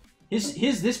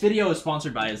 This video is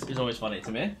sponsored by is always funny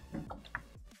to me.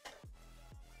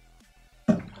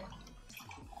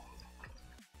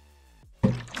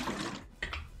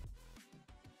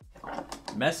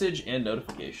 Message and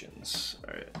notifications.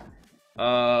 All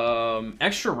right.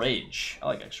 Extra rage. I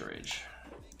like extra rage.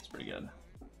 It's pretty good.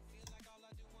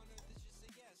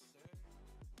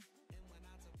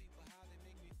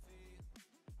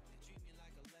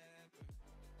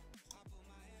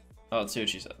 Oh, let's see what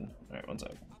she said. All right, one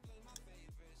sec.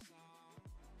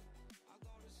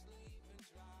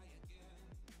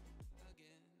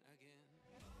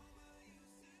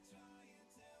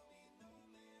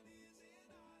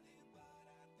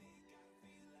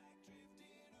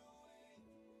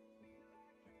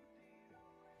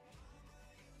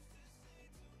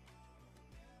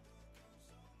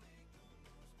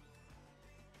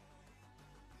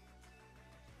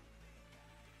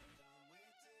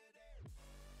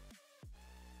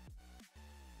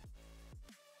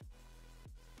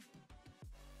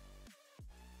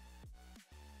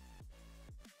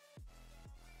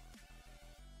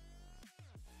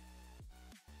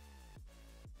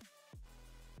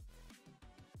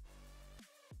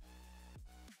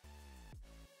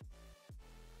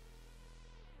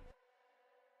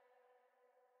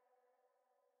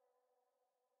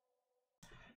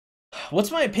 What's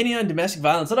my opinion on domestic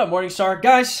violence? What up, Morningstar?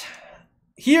 Guys,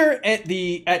 here at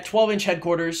 12-inch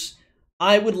headquarters,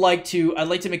 I'd like to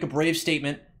make a brave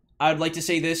statement. I'd like to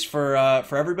say this for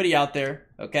everybody out there,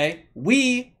 okay?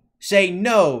 We say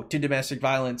no to domestic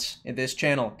violence in this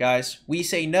channel, guys. We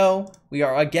say no. We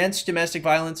are against domestic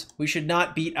violence. We should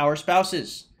not beat our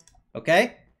spouses,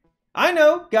 okay? I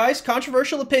know, guys,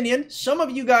 controversial opinion. Some of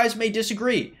you guys may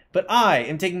disagree, but I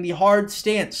am taking the hard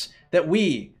stance that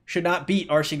we should not beat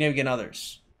our significant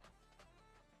others.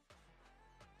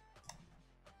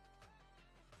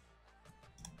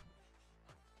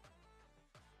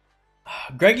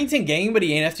 Gregington Gaming, but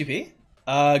he ain't F2P?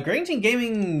 Gregington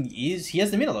Gaming, he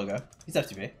has the Mina logo. He's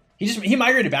F2P. He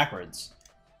migrated backwards.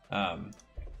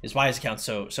 Is why his account's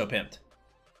so pimped.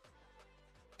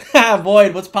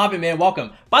 Void, what's poppin', man?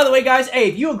 Welcome. By the way, guys, hey,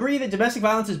 if you agree that domestic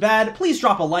violence is bad, please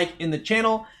drop a like in the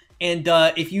channel. And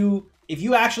if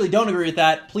you actually don't agree with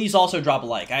that, please also drop a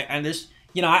like.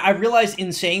 I realize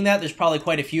in saying that there's probably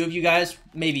quite a few of you guys,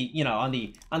 maybe, you know, on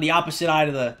the opposite side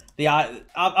of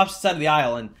opposite side of the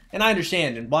aisle, and I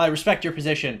understand. And while I respect your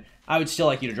position, I would still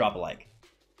like you to drop a like.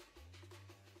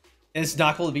 And it's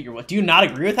not cool to beat your what? Do you not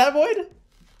agree with that, Void?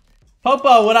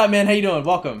 Popo, what up, man? How you doing?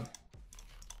 Welcome.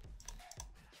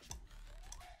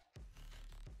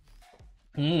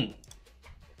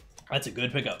 That's a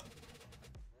good pickup.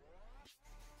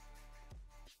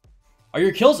 Are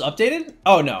your kills updated?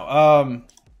 Oh, no.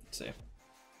 Let's see.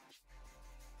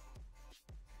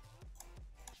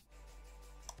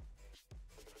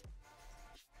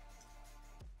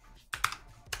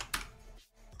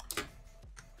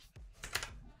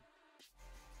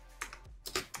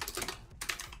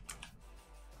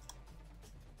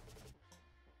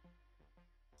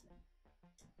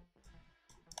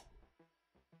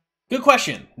 Good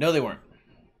question. No, they weren't.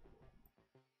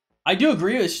 I do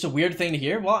agree. It's just a weird thing to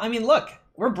hear. Well, I mean, look,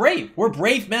 we're brave. We're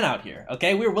brave men out here.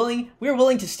 Okay, we're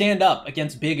willing to stand up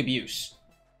against big abuse.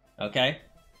 Okay.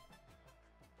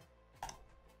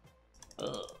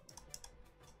 Ugh.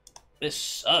 This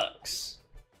sucks.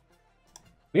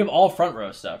 We have all front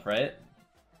row stuff, right?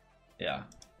 Yeah.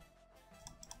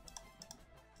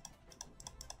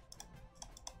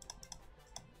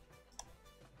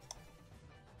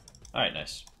 All right,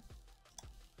 nice.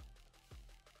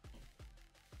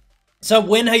 So,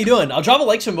 Win, how you doing? I'll drop a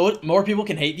like so more people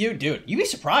can hate you. Dude, you'd be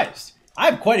surprised. I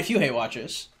have quite a few hate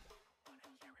watchers.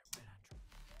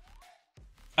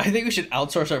 I think we should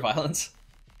outsource our violence.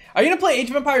 Are you going to play Age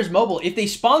of Empires Mobile? If they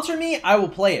sponsor me, I will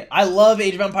play it. I love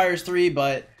Age of Empires 3,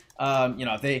 but, you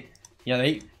know, if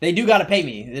they do got to pay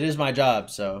me. It is my job,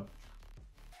 so.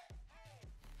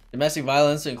 Domestic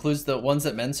violence includes the ones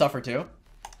that men suffer too?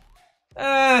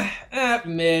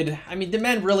 Mid. I mean, do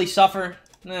men really suffer?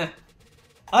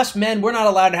 Us men, we're not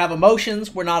allowed to have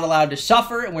emotions, we're not allowed to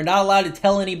suffer, and we're not allowed to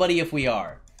tell anybody if we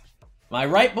are. Am I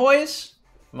right, boys?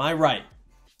 Am I right?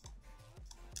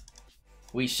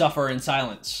 We suffer in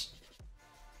silence.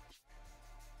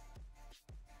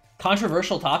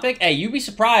 Controversial topic? Hey, you'd be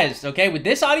surprised, okay? With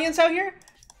this audience out here?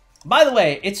 By the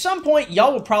way, at some point,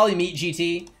 y'all will probably meet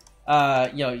GT.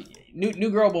 You know, new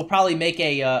girl will probably make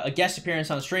a guest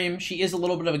appearance on stream. She is a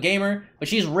little bit of a gamer, but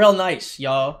she's real nice,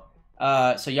 y'all.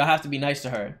 So y'all have to be nice to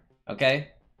her, okay?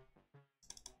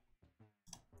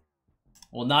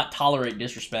 Will not tolerate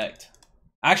disrespect.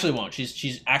 I actually won't.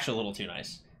 She's actually a little too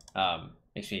nice.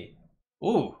 Makes me...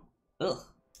 Ooh. Ugh.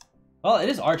 Well, it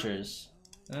is archers.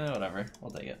 Whatever.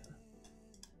 We'll take it.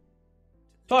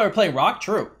 So we're playing rock?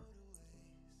 True.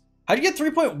 How'd you get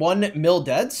 3.1 mil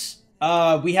deads?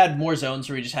 We had more zones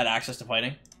where we just had access to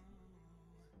fighting.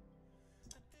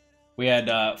 We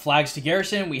had flags to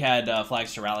garrison. We had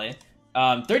flags to rally.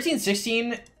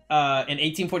 1316 and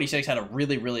 1846 had a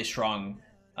really strong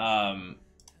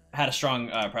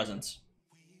presence.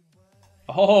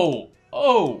 Oh.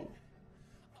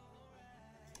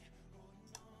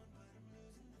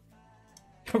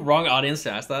 Wrong audience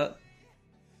to ask that.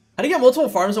 How do you get multiple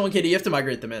farms in 1KD? You have to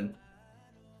migrate them in.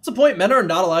 What's the point? Men are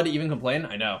not allowed to even complain.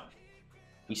 I know.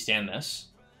 We stand this.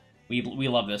 We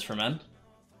love this for men.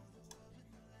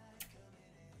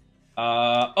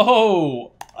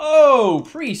 Oh,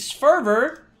 Priest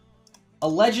Fervor.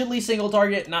 Allegedly single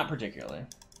target, not particularly.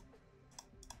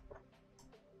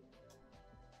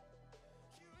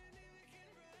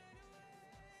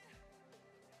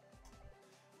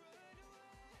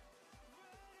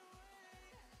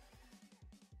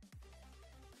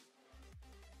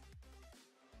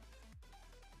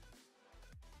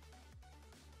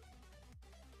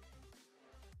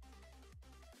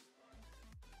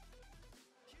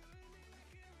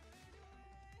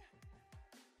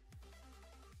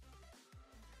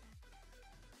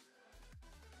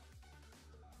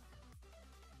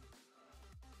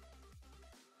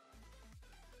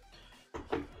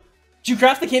 Did you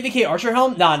craft the KVK Archer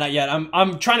helm? Nah, not yet.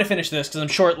 I'm trying to finish this because I'm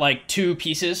short like 2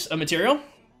 pieces of material.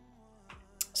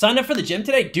 Signed up for the gym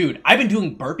today? Dude, I've been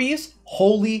doing burpees.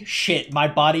 Holy shit, my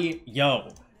body, yo.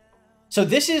 So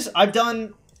this is, I've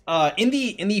done, in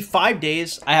the 5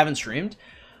 days I haven't streamed,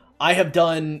 I have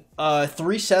done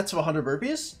 3 sets of 100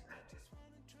 burpees.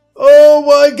 Oh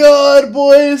my god,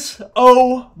 boys.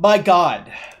 Oh my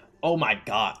god. Oh my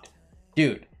god.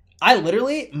 Dude, I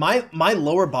literally, my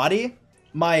lower body,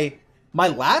 my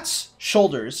lats,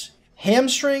 shoulders,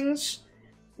 hamstrings,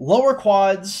 lower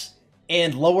quads,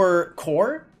 and lower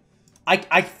core,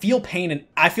 I feel pain, and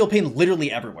I feel pain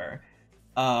literally everywhere.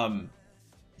 I'm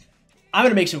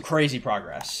gonna make some crazy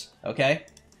progress, okay?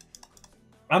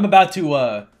 I'm about to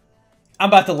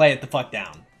lay it the fuck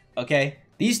down, okay?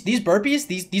 These burpees,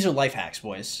 these are life hacks,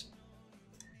 boys.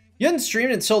 You hadn't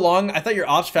streamed in so long, I thought your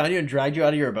ops found you and dragged you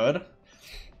out of your abode.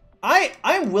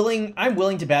 I'm willing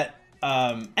to bet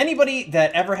anybody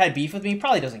that ever had beef with me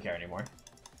probably doesn't care anymore.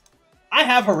 I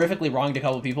have horrifically wronged a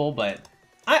couple people, but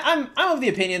I'm of the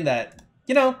opinion that,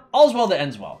 you know, all's well that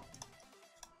ends well.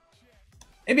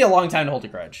 It'd be a long time to hold a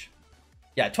grudge.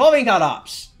 Yeah, 12 ain't got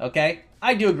ops, okay?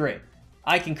 I do agree.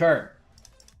 I concur.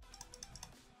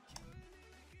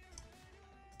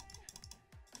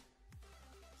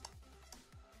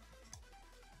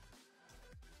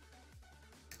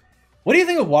 What do you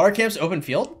think of Water Camp's open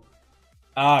field?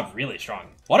 Really strong.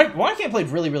 Water Camp played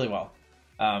really well.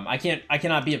 I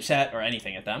cannot be upset or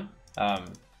anything at them.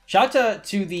 Shout out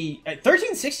to the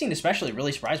 1316 especially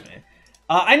really surprised me.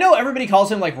 I know everybody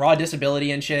calls him like raw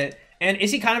disability and shit, and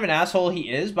is he kind of an asshole?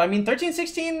 He is, but I mean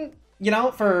 1316, you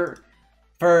know, for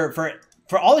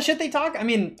all the shit they talk, I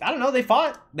mean, I don't know, they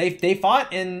fought,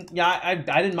 and yeah, I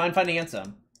didn't mind fighting against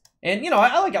them, and you know,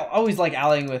 I always like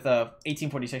allying with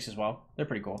 1846 as well. They're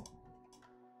pretty cool.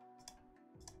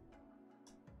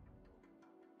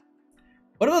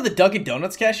 What about the Dunkin'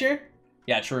 Donuts cashier?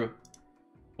 Yeah, true.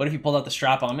 What if you pulled out the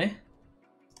strap on me?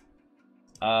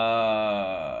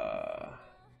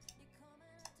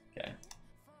 Okay.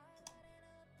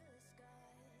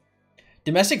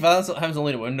 Domestic violence happens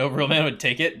only to women. No real man would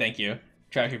take it. Thank you,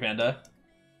 Trashy Panda.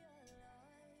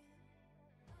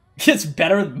 It's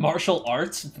better than martial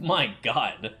arts? My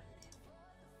god.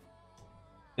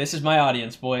 This is my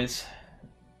audience, boys.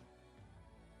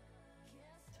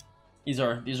 These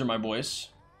are my boys.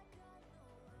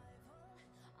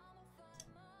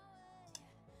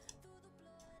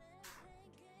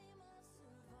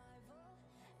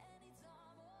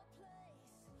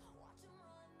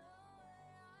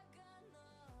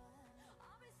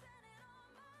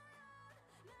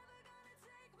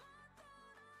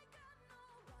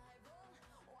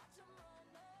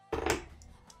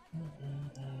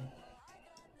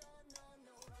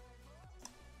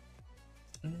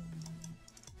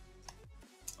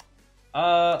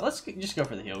 Let's just go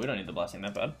for the heal. We don't need the blessing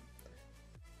that bad. Do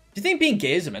you think being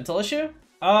gay is a mental issue?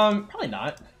 Probably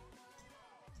not.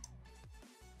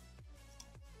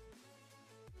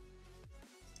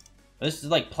 There's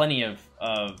like plenty of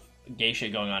gay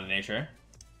shit going on in nature.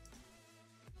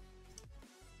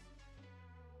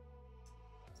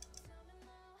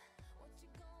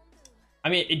 I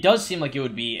mean, it does seem like it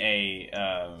would be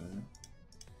a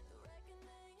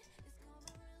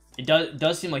It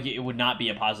does seem like it would not be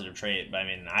a positive trait, but I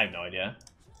mean, I have no idea.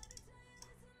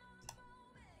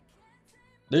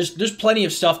 There's plenty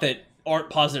of stuff that aren't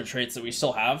positive traits that we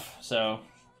still have, so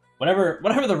whatever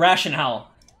the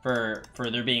rationale for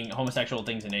there being homosexual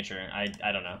things in nature,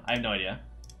 I don't know. I have no idea.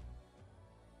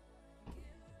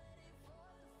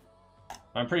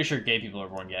 I'm pretty sure gay people are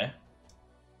born gay.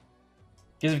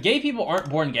 Because if gay people aren't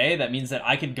born gay, that means that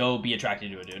I could go be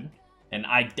attracted to a dude. And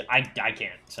I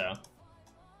can't, so.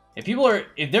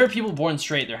 If there are people born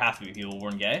straight, there have to be people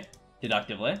born gay,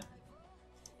 deductively.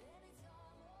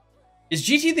 Is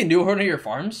GT the new owner of your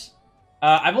farms?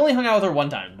 I've only hung out with her one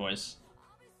time, boys.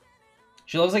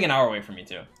 She lives like an hour away from me,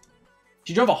 too.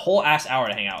 She drove a whole ass hour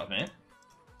to hang out with me. It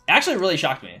actually really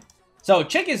shocked me. So,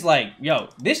 chick is like, yo,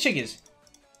 this chick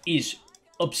is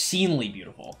obscenely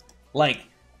beautiful. Like,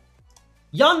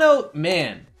 y'all know,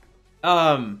 man,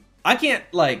 I can't,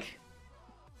 like,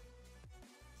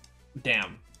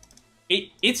 damn.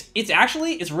 It's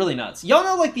really nuts. Y'all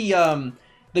know, like,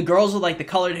 the girls with, like, the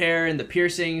colored hair and the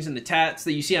piercings and the tats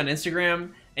that you see on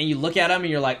Instagram, and you look at them and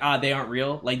you're like, ah, they aren't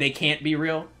real. Like, they can't be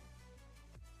real.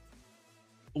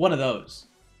 One of those.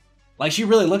 Like, she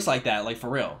really looks like that, like, for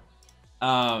real.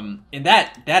 And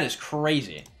that is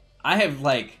crazy. I have,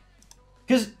 like,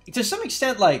 because to some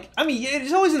extent, like, I mean,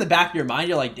 it's always in the back of your mind.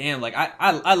 You're like, damn, like,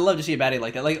 I love to see a baddie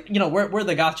like that. Like, you know, where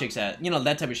the goth chicks at? You know,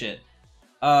 that type of shit.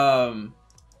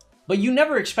 But you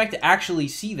never expect to actually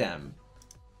see them.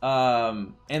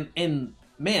 And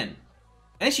man,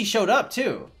 and she showed up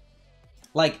too.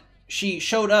 Like, she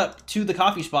showed up to the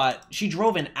coffee spot. She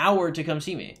drove an hour to come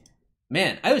see me.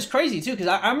 Man, it was crazy too, because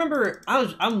I remember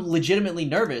I'm legitimately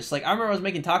nervous. Like, I remember I was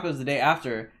making tacos the day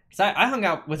after, because I hung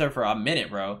out with her for a minute,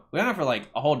 bro. We hung out for like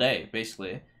a whole day,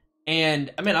 basically.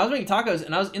 And I mean, I was making tacos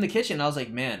and I was in the kitchen and I was like,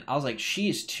 man, I was like, she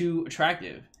is too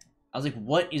attractive. I was like,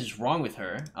 what is wrong with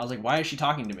her? I was like, why is she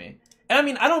talking to me? And I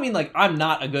mean, I don't mean like I'm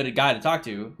not a good guy to talk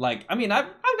to. Like, I mean,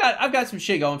 I've got some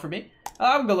shit going for me.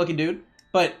 I'm a good looking dude.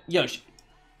 But yo,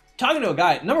 talking to a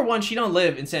guy, number one, she don't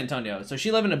live in San Antonio, so she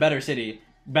live in a better city,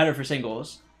 better for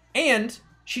singles. And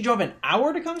she drove an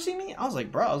hour to come see me. I was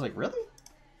like, bro, I was like, really?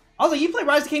 I was like, you play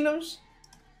Rise of Kingdoms?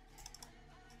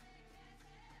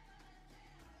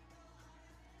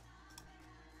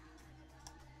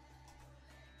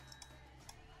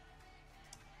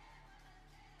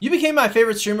 You became my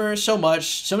favorite streamer so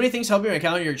much. So many things help your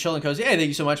account. You're chill and cozy. Hey, thank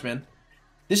you so much, man.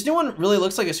 This new one really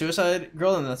looks like a suicide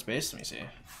girl in that space. Let me see.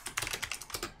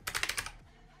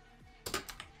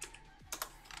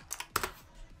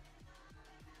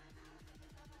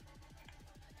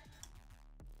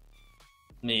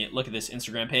 Let me look at this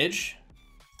Instagram page.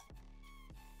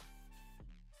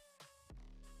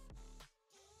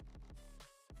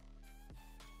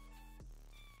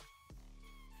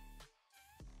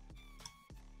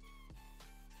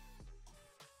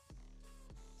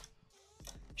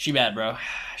 She bad, bro.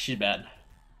 She's bad.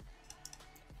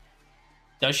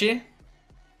 Does she?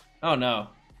 Oh, no.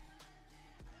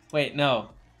 Wait, no.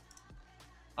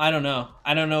 I don't know.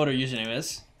 I don't know what her username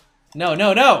is. No,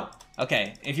 no, no!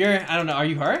 Okay, if you're... I don't know. Are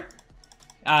you her?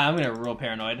 I'm gonna real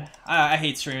paranoid. I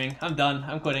hate streaming. I'm done.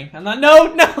 I'm quitting. I'm not...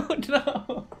 No, no,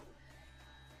 no!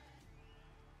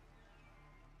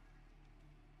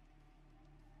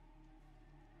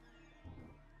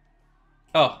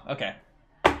 Oh, okay.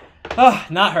 Oh,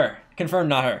 not her. Confirmed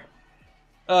not her.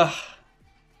 Ugh.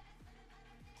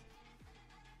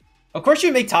 Of course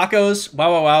you make tacos.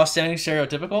 Wow, wow, wow. Sounding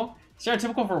stereotypical.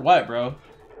 Stereotypical for what, bro?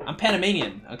 I'm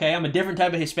Panamanian, okay? I'm a different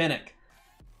type of Hispanic.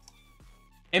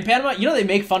 In Panama, you know they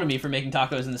make fun of me for making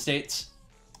tacos in the States.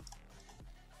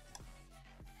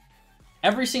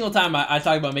 Every single time I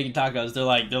talk about making tacos, they're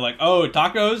like, oh,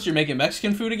 tacos? You're making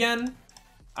Mexican food again?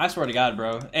 I swear to God,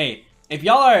 bro. Hey, if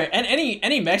y'all are, and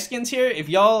any Mexicans here, if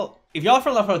y'all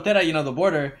from La Frontera, you know, the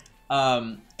border,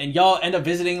 and y'all end up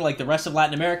visiting like the rest of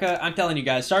Latin America, I'm telling you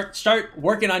guys, start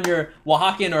working on your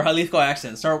Oaxacan or Jalisco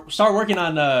accents. Start working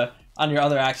on your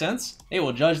other accents. They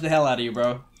will judge the hell out of you,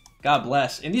 bro. God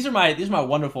bless. And these are my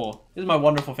wonderful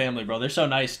family, bro. They're so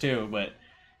nice too, but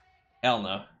hell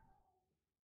no.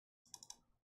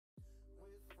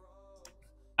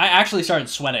 I actually started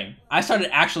sweating. I started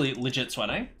actually legit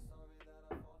sweating.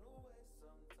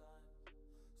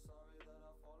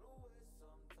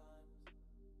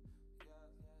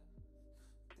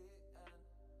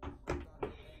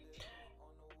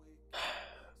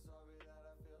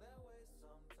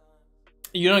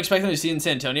 You don't expect them to see it in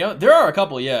San Antonio? There are a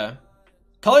couple, yeah.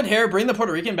 Colored hair, bring the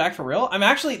Puerto Rican back for real? I'm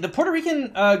actually, the Puerto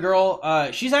Rican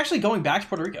girl, she's actually going back to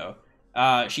Puerto Rico.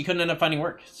 She couldn't end up finding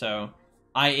work, so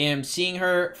I am seeing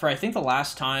her for, I think, the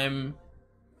last time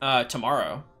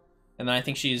tomorrow. I And then I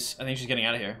think she's getting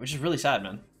out of here, which is really sad,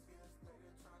 man.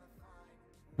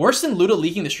 Worse than Luda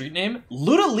leaking the street name?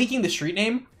 Luda leaking the street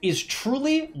name is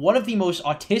truly one of the most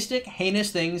autistic,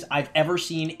 heinous things I've ever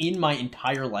seen in my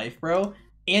entire life, bro.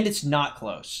 And it's not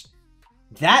close.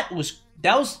 That is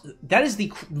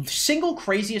the single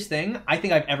craziest thing I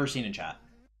think I've ever seen in chat.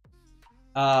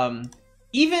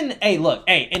 Even, hey, look,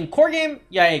 hey, in Core Game,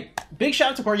 yeah, hey, big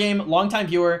shout out to Core Game, longtime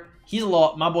viewer. He's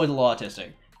my boy's a little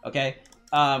autistic, okay?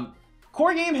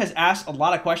 Core Game has asked a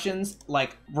lot of questions,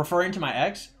 like, referring to my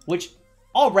ex, which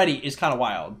already is kind of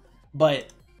wild, but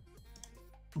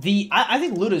I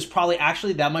think Luda is probably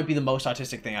actually, that might be the most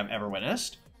autistic thing I've ever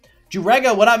witnessed.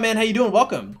 Jurega, what up, man? How you doing?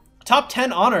 Welcome. Top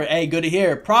 10 honor. Hey, good to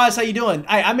hear. Praz, how you doing?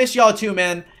 I miss y'all too,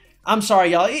 man. I'm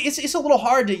sorry, y'all. It's a little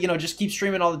hard to, you know, just keep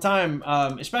streaming all the time.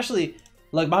 Especially,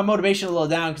 like, my motivation a little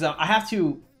down because I have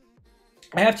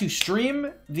to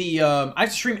stream the I have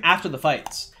to stream after the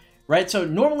fights, right? So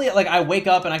normally, like, I wake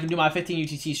up and I can do my 15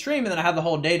 UTC stream and then I have the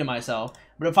whole day to myself.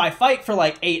 But if I fight for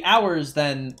like 8 hours,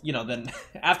 then, you know, then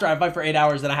after I fight for 8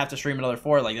 hours, then I have to stream another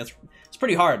 4. Like, it's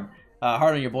pretty hard.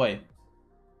 Hard on your boy.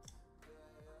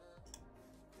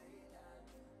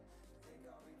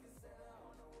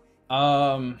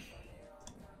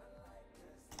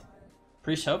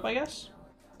 Priest Hope, I guess.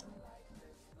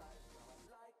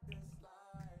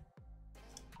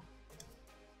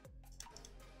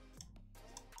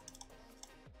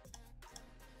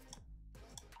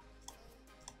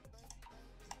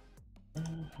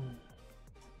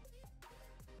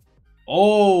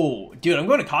 Oh, dude, I'm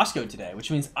going to Costco today, which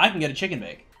means I can get a chicken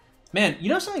bake. Man, you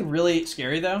know something really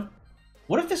scary, though?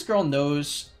 What if this girl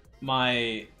knows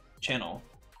my channel?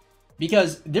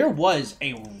 Because there was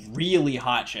a really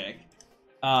hot chick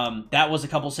that was a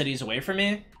couple cities away from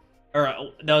me.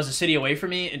 Or that was a city away from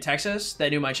me in Texas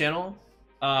that knew my channel.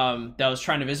 That was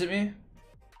trying to visit me.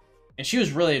 And she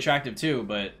was really attractive, too,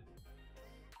 but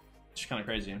it's kind of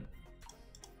crazy.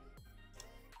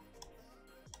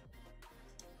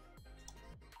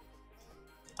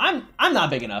 I'm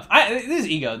not big enough. This is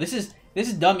ego. This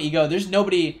is dumb ego. There's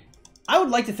nobody. I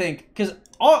would like to think, because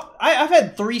I've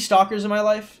had 3 stalkers in my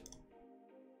life.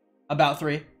 About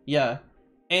 3, yeah.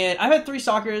 And I've had 3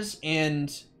 stalkers, and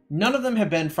none of them have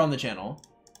been from the channel.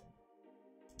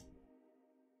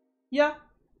 Yeah.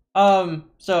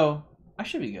 So I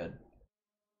should be good.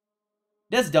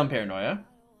 That's dumb paranoia.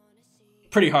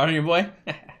 Pretty hard on your boy.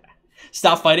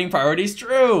 Stop fighting, priorities.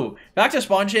 True. Back to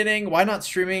spawn chaining. Why not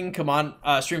streaming? Come on,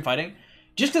 stream fighting.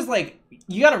 Just because, like,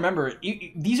 you gotta remember,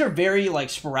 these are very, like,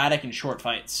 sporadic and short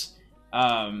fights.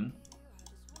 It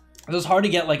was hard to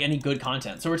get, like, any good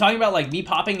content. So we're talking about, like, me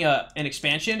popping an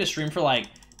expansion to stream for, like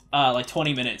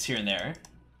 20 minutes here and there.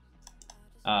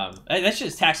 That's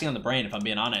just taxing on the brain, if I'm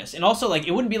being honest. And also, like,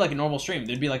 it wouldn't be like a normal stream.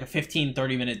 There'd be, like, a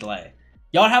 15-30 minute delay.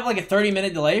 Y'all would have, like, a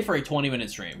 30-minute delay for a 20-minute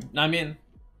stream. Know what I mean?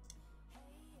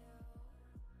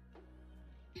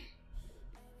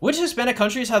 Which Hispanic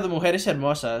countries have the mujeres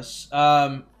hermosas?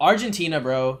 Argentina,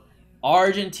 bro.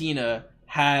 Argentina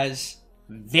has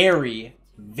very,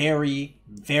 very,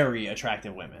 very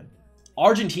attractive women.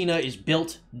 Argentina is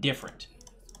built different.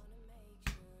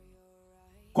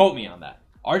 Quote me on that.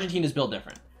 Argentina is built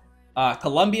different.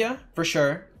 Colombia, for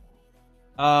sure.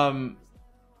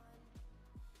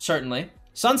 Certainly.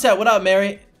 Sunset, what up,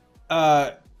 Mary?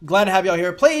 Glad to have y'all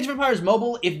here. Play Age of Empires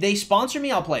Mobile. If they sponsor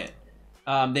me, I'll play it.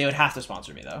 They would have to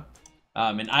sponsor me though.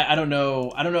 And I don't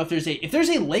know if there's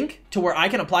a link to where I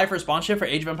can apply for a sponsorship for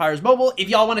Age of Empires Mobile. If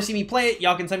y'all want to see me play it,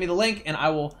 y'all can send me the link and I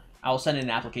will send in an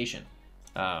application.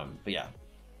 But yeah.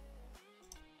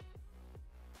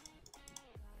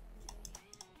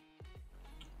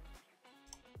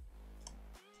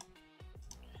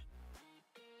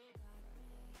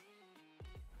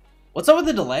 What's up with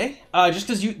the delay? Just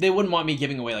because they wouldn't want me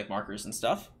giving away like markers and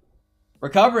stuff.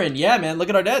 Recovering, yeah, man. Look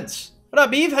at our deads. What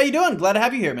up, Beeve? How you doing? Glad to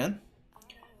have you here, man.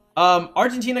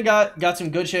 Argentina got some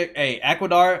good shit. Hey,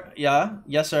 Ecuador, yeah,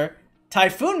 yes, sir.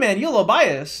 Typhoon, man, you a little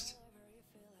biased.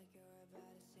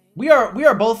 We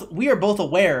are both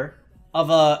aware of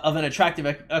an attractive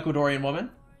Ecuadorian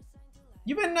woman.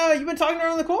 You've been talking to her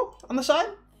on the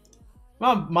side.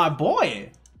 My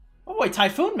boy,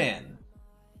 Typhoon, man.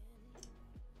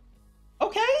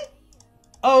 Okay.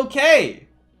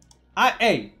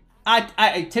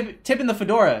 I tip in the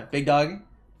fedora, big dog.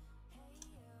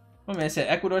 Oh man, I said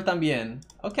Ecuador también.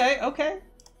 Okay.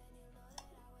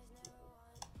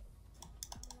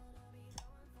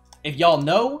 If y'all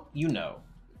know, you know.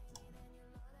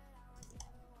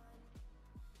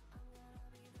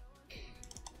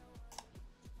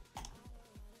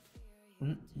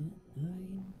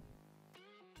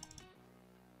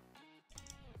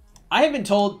 I have been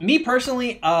told, me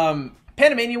personally,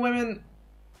 Panamanian women,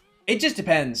 it just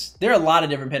depends. There are a lot of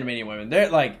different Panamanian women. They're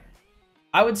like,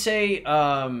 I would say,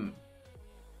 the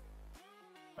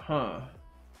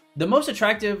most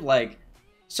attractive, like,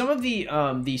 some of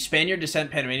the Spaniard descent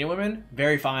Panamanian women,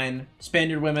 very fine.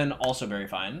 Spaniard women, also very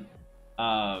fine.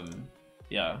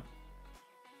 Yeah.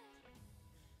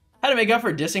 How to make up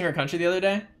for dissing her country the other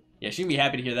day? Yeah, she'd be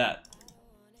happy to hear that.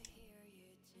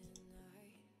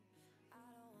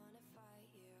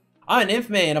 I'm an Inf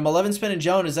main. I'm 11 spin and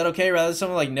Joan. Is that okay rather than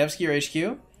someone like Nevsky or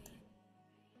HQ?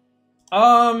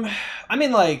 I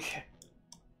mean, like,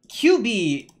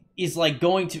 QB is like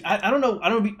going to. I don't know. I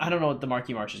don't know what the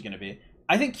Marquee March is going to be.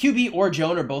 I think QB or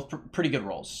Joan are both pretty good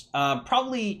roles.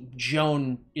 Probably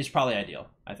Joan is probably ideal.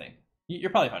 I think you're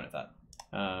probably fine with that.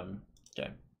 Okay.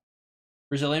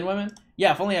 Brazilian women?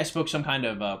 Yeah, if only I spoke some kind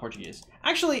of Portuguese.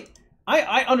 Actually,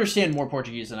 I understand more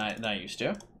Portuguese than I used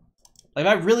to. Like, if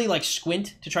I really like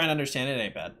squint to try and understand it, it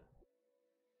ain't bad.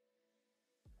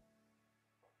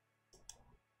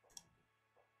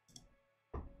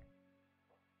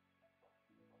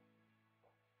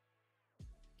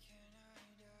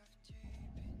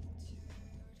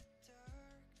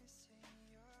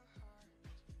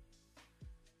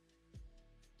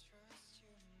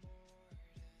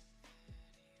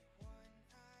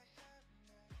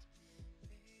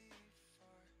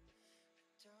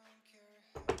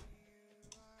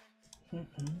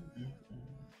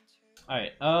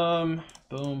 Alright,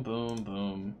 boom, boom,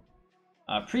 boom.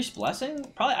 Priest Blessing?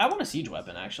 Probably, I want a siege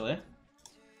weapon, actually.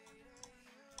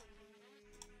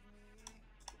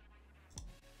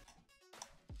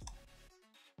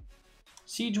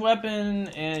 Siege weapon,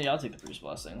 and yeah, I'll take the Priest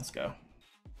Blessing. Let's go.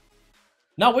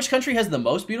 Now, which country has the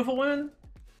most beautiful women?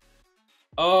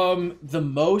 The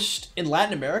most in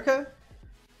Latin America?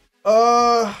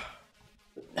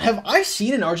 Have I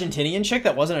seen an Argentinian chick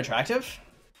that wasn't attractive?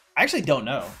 I actually don't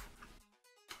know.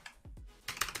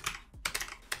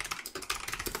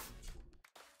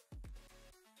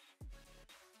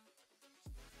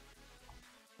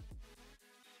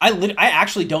 I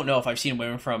actually don't know if I've seen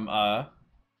women from a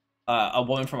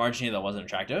woman from Argentina that wasn't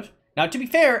attractive. Now, to be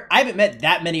fair, I haven't met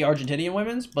that many Argentinian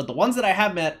women, but the ones that I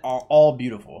have met are all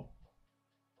beautiful.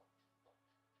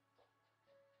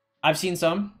 I've seen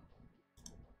some.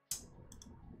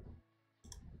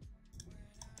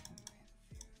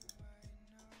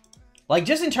 Like,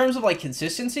 just in terms of, like,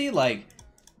 consistency, like,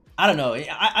 I don't know.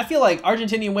 I feel like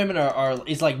Argentinian women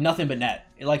is, like, nothing but net.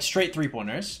 Like, straight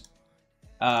three-pointers.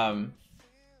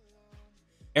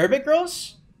 Arabic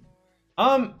girls?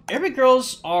 Arabic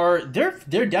girls are,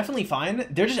 they're definitely fine.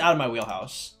 They're just out of my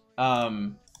wheelhouse.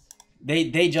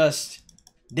 They're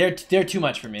too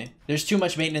much for me. There's too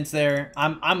much maintenance there.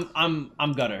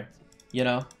 I'm gutter, you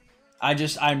know?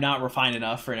 I'm not refined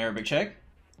enough for an Arabic chick.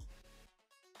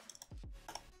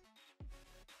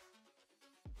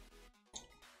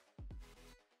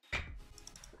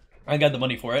 I got the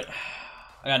money for it.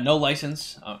 I got no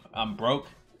license. I'm broke.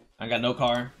 I got no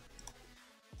car.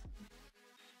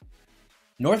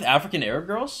 North African Arab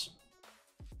girls?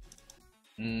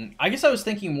 I guess I was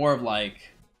thinking more of like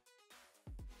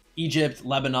Egypt,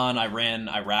 Lebanon, Iran,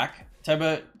 Iraq type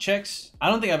of chicks. I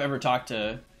don't think I've ever talked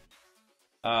to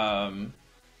I don't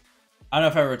know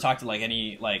if I ever talked to like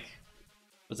any like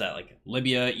what's that, like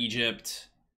Libya, Egypt,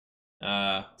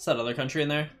 what's that other country in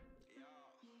there?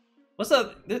 What's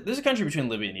that? There's a country between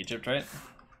Libya and Egypt, right?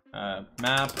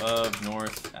 Map of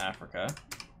North Africa.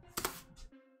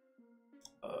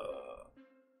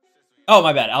 Oh,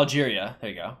 my bad. Algeria. There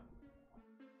you go.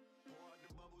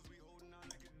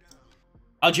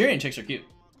 Algerian chicks are cute.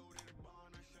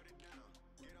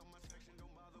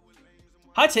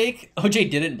 Hot take.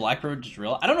 OJ did it and black privilege is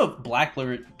real. I don't know if black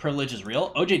privilege is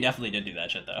real. OJ definitely did do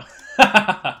that shit though.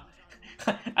 I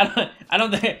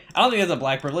don't think it's a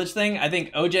black privilege thing. I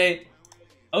think OJ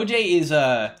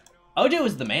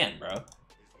was the man, bro.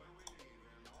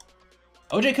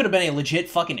 OJ could have been a legit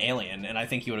fucking alien and I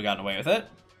think he would have gotten away with it.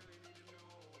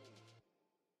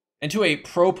 And to a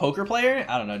pro poker player,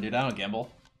 I don't know, dude. I don't gamble.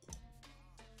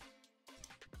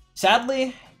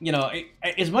 Sadly, you know,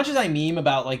 as much as I meme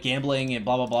about like gambling and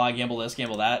blah blah blah, gamble this,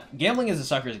 gamble that, gambling is a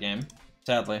sucker's game.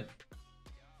 Sadly.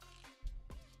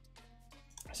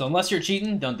 So unless you're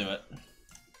cheating, don't do it.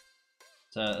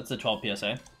 So that's a 12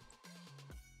 PSA.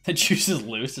 The juice is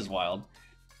loose is wild.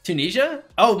 Tunisia?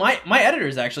 Oh, my editor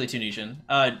is actually Tunisian.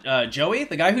 Joey,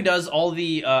 the guy who does all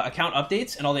the account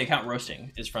updates and all the account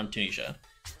roasting, is from Tunisia.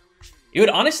 It would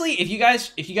honestly, if you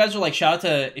guys were like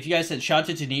if you guys said shout out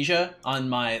to Tunisia on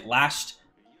my last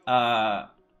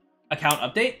account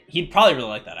update, he'd probably really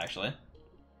like that actually.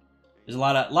 There's a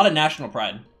lot of national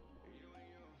pride.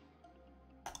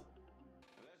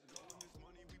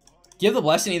 Give the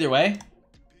blessing either way.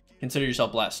 Consider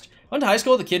yourself blessed. I went to high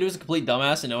school with a kid who was a complete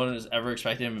dumbass and no one was ever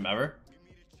expecting him ever.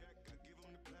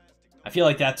 I feel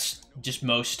like that's just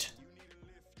most.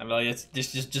 I feel like it's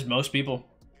just most people.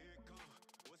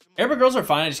 Arab girls are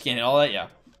fine, I just can't hit all that, yeah.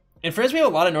 In France, we have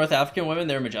a lot of North African women.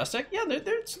 They're majestic. Yeah,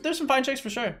 there's some fine chicks for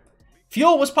sure.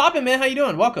 Fuel, what's poppin', man? How you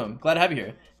doing? Welcome. Glad to have you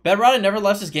here. Bedrotted never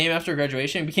left his game after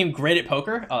graduation. Became great at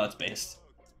poker. Oh, that's based.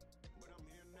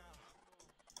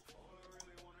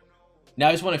 Now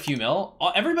he's won a few mil.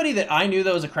 Everybody that I knew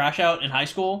that was a crash out in high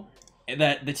school,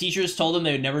 that the teachers told them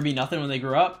they would never be nothing when they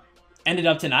grew up, ended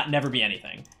up to never be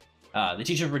anything. The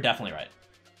teachers were definitely right.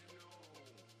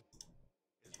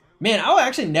 Man, I'll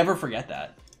actually never forget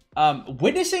that.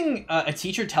 Witnessing a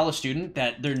teacher tell a student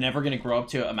that they're never going to grow up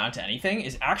to amount to anything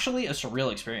is actually a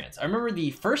surreal experience. I remember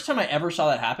the first time I ever saw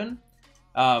that happen.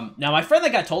 Now, my friend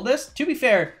that got told this, to be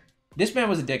fair, this man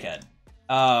was a dickhead.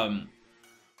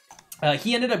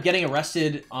 He ended up getting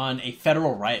arrested on a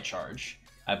federal riot charge,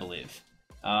 I believe.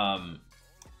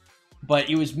 But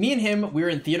it was me and him. We were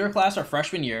in theater class our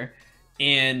freshman year,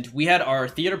 and we had our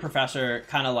theater professor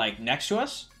kind of like next to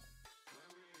us.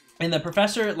 And the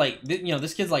professor, like, you know,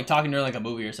 this kid's like talking during like a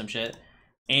movie or some shit.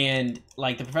 And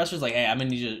like the professor's like, hey, I'm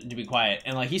gonna need you to be quiet.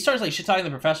 And like he starts like shit talking to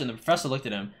the professor, and the professor looked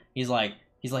at him. He's like,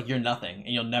 you're nothing, and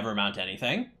you'll never amount to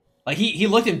anything. Like he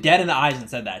looked him dead in the eyes and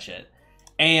said that shit.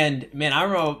 And man, I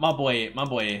remember my boy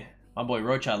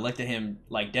Rocha looked at him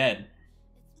like dead,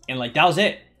 and like that was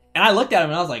it. And I looked at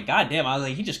him and I was like, God damn! I was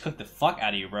like, he just cooked the fuck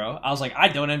out of you, bro. I was like, I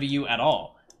don't envy you at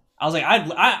all. I was like, I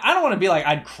don't want to be like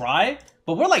I'd cry,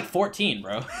 but we're like 14,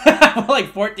 bro. We're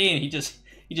like 14. He just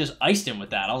iced him with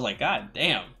that. I was like, God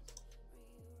damn.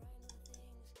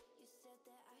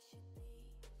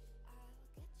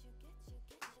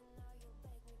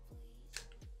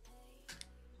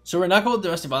 So we're not cool with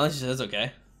domestic violence. He says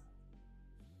okay.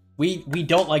 We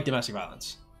don't like domestic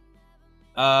violence.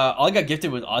 All I got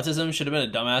gifted with autism. Should have been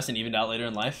a dumbass and evened out later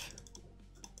in life.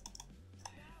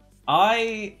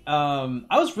 I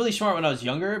was really smart when I was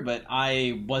younger, but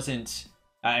I wasn't.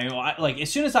 Like as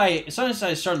soon as I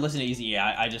started listening to Easy,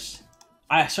 I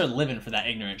started living for that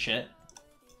ignorant shit.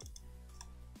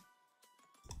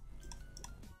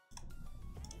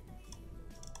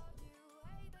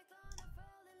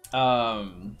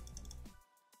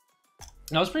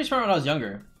 I was pretty smart when I was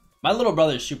younger. My little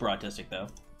brother is super autistic though.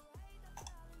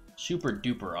 Super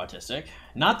duper autistic.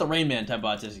 Not the Rain Man type of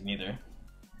autistic neither.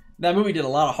 That movie did a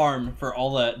lot of harm for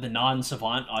all the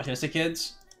non-savant autistic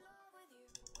kids.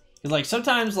 Cause like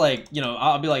sometimes like, you know,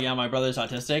 I'll be like, yeah, my brother's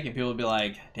autistic, and people will be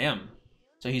like, damn,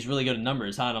 so he's really good at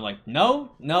numbers, huh? And I'm like,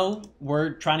 no,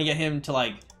 we're trying to get him to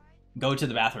like go to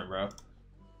the bathroom, bro.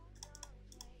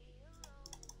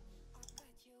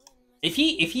 If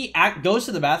he goes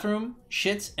to the bathroom,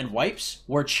 shits, and wipes,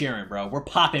 we're cheering, bro. We're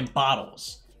popping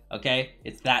bottles. Okay?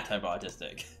 It's that type of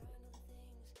autistic.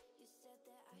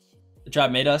 The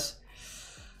tribe made us.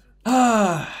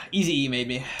 Easy E made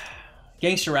me.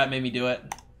 Gangster rap made me do it.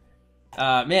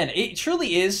 Man, it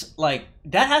truly is, like,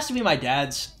 that has to be my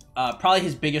dad's, probably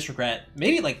his biggest regret,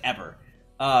 maybe, like, ever,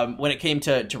 when it came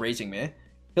to raising me.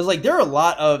 Because, like, there are a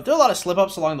lot of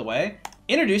slip-ups along the way.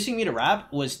 Introducing me to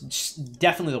rap was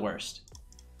definitely the worst.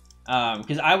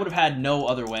 Because I would have had no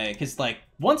other way. Because, like,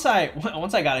 once I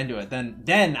got into it,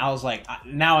 then I was like,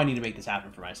 now I need to make this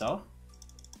happen for myself.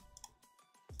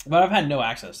 But I've had no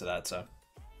access to that, so.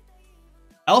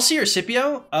 LC or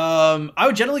Scipio? I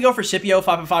would generally go for Scipio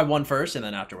 5.51 first, and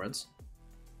then afterwards.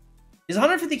 Is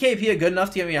 150 KP good enough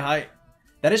to give me a high?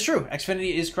 That is true.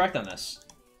 Xfinity is correct on this.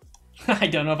 I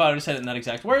don't know if I would have said it in that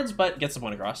exact words, but gets the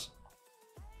point across.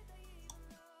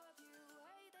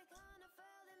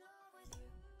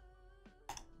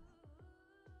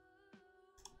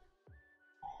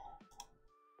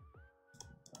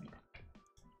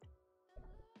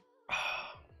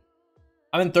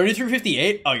 I'm in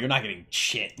 3358. Oh, you're not getting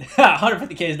shit.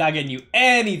 150K is not getting you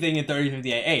anything in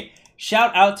 3358. Hey,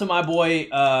 shout out to my boy,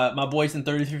 my boys in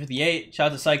 3358. Shout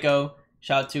out to Psycho.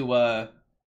 Shout out to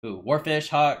Warfish,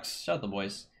 Hawks. Shout out to the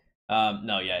boys.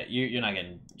 No, yeah, you're not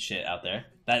getting shit out there.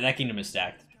 That kingdom is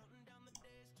stacked.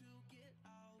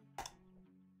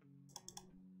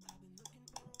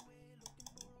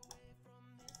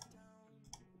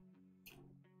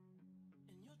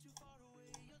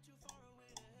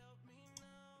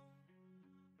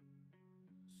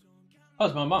 Oh,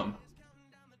 it's my mom.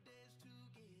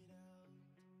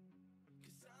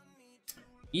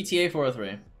 ETA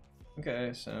 403.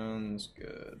 Okay, sounds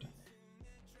good.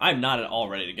 I'm not at all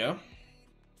ready to go.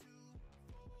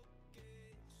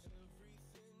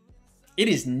 It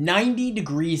is 90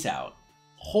 degrees out.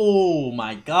 Oh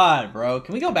my god, bro.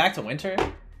 Can we go back to winter?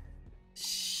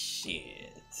 Shit.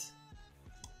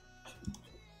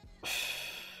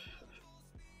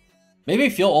 Maybe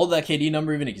feel old that KD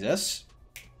number even exists.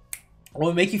 What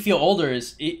would make you feel older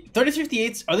is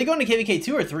 3058s. Are they going to KVK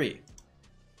 2 or 3?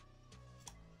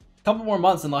 A couple more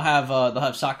months and they'll have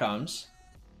SOCOMs.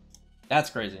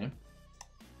 That's crazy.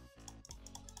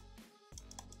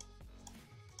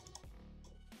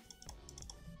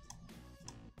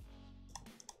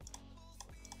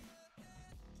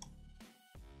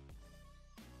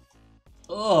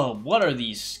 Oh, what are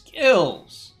these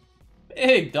skills?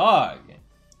 Big dog.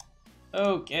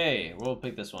 Okay, we'll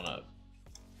pick this one up.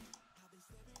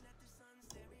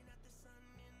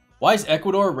 Why is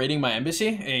Ecuador raiding my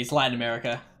embassy? Hey, it's Latin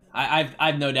America.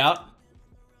 I've no doubt.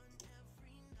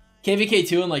 KVK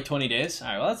 2 in like 20 days. All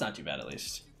right, well that's not too bad at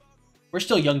least. We're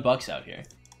still young bucks out here.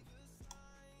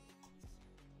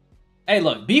 Hey,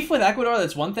 look, beef with Ecuador,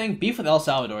 that's one thing. Beef with El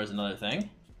Salvador is another thing.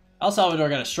 El Salvador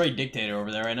got a straight dictator over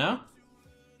there right now.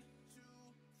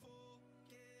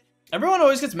 Everyone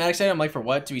always gets mad excited. I'm like, for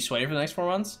what? To be sweaty for the next 4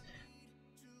 months?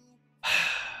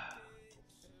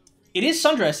 It is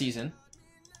sundress season.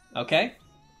 Okay?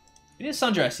 It is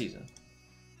sundress season.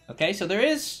 Okay, so there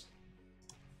is...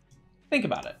 Think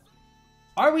about it.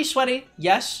 Are we sweaty?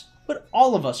 Yes, but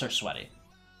all of us are sweaty.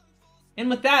 And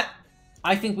with that,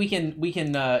 I think we can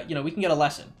get a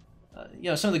lesson.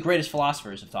 Some of the greatest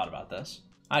philosophers have thought about this,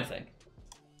 I think.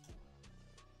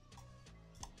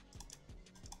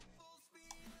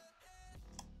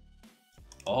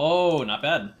 Oh, not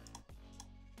bad.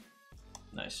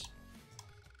 Nice.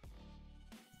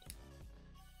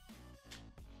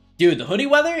 Dude, the hoodie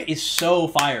weather is so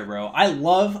fire, bro. I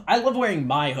love wearing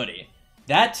my hoodie.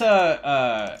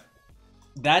 The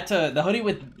hoodie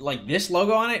with like this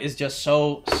logo on it is just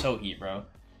so heat, bro.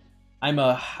 I'm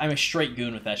a straight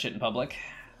goon with that shit in public.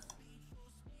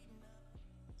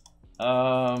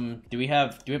 Do we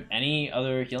have any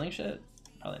other healing shit?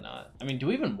 Probably not. I mean, do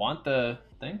we even want the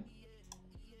thing?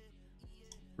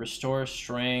 Restore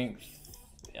strength.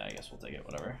 Yeah, I guess we'll take it,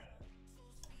 whatever.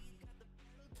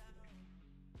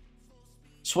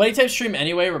 Sweaty type stream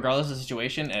anyway, regardless of the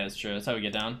situation. Yeah, it's true. That's how we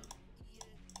get down.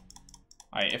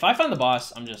 Alright, if I find the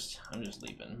boss, I'm just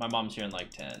leaving. My mom's here in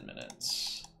like 10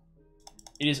 minutes.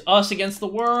 It is us against the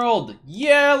world.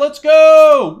 Yeah, let's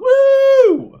go!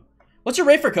 Woo! What's your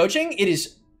rate for coaching? It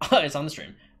is it's on the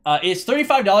stream. It's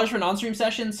 $35 for an on-stream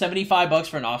session, $75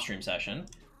 for an off-stream session.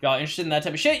 If y'all interested in that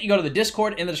type of shit, you go to the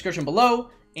Discord in the description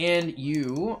below, and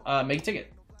you make a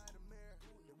ticket.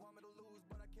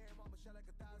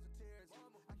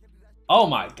 Oh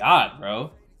my god,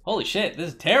 bro. Holy shit,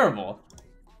 this is terrible.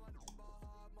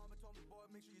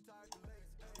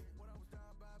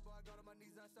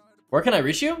 Where can I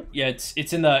reach you? Yeah, it's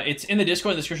in the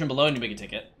Discord in the description below, and you make a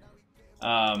ticket.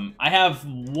 I have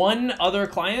one other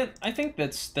client, I think,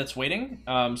 that's waiting.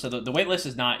 So the wait list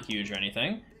is not huge or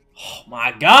anything. Oh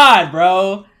my god,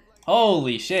 bro.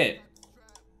 Holy shit.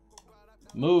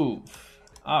 Move.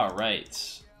 All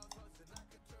right.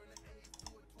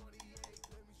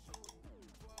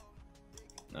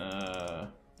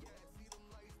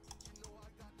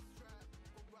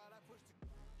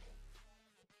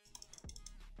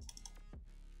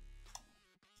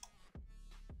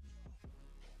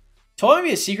 Told me to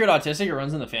be a secret autistic. It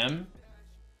runs in the fam.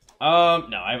 No,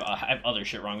 I have other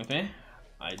shit wrong with me.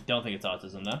 I don't think it's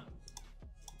autism though.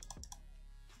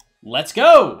 Let's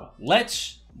go.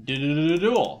 Let's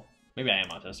duel. Maybe I am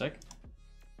autistic.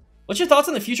 What's your thoughts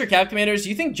on the future cap commanders? Do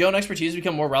you think Joan expertise would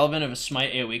become more relevant if a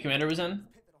Smite AoE commander was in?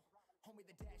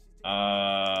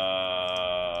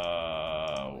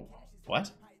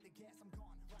 What?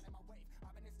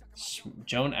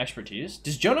 Joan expertise?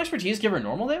 Does Joan expertise give her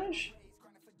normal damage?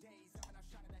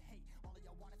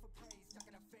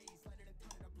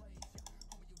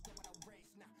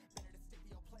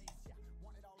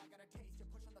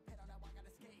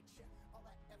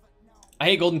 I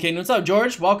hate Golden King. What's up,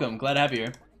 George? Welcome. Glad to have you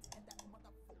here.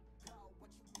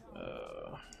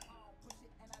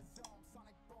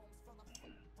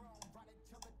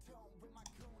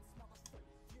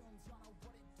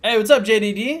 Hey, what's up,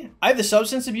 JDD? I have the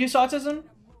substance abuse autism.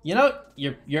 You know,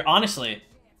 you're honestly,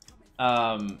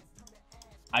 I've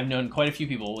known quite a few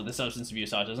people with the substance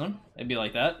abuse autism. It'd be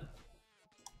like that.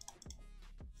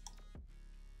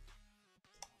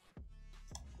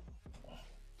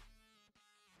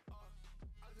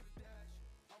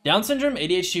 Down syndrome,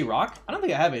 ADHD rock? I don't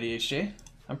think I have ADHD.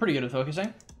 I'm pretty good at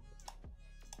focusing.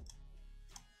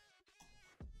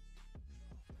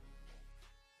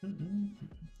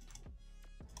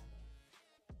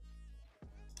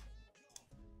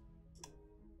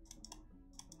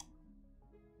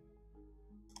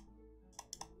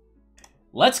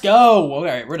 Let's go. All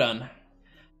right, we're done.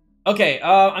 Okay,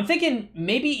 I'm thinking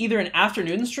maybe either an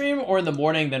afternoon stream or in the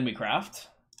morning, then we craft.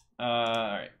 All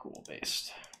right, cool,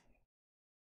 based.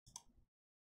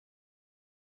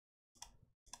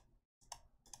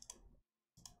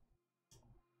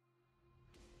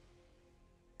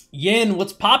 Yin,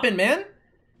 what's poppin', man?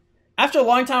 After a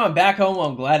long time, I'm back home. Well,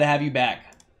 I'm glad to have you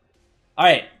back. All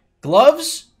right,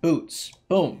 gloves, boots,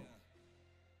 boom.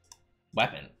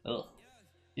 Weapon, ugh.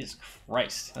 Jesus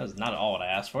Christ, that was not at all what I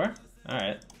asked for. All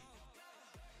right.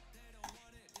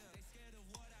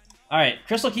 All right,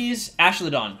 crystal keys, Ash of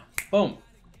the Dawn, boom.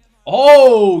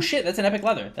 Oh shit, that's an epic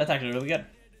leather. That's actually really good.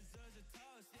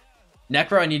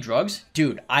 Necro, I need drugs,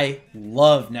 dude. I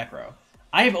love Necro.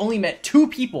 I have only met 2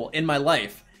 people in my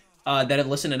life that have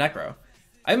listened to Necro.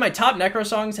 I think my top Necro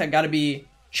songs have got to be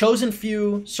Chosen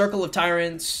Few, Circle of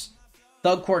Tyrants,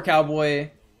 Thug Core Cowboy,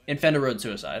 and Fender Road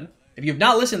Suicide. If you've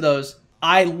not listened to those,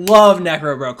 I love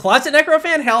Necro, bro. Closet Necro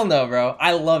fan? Hell no, bro.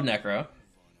 I love Necro.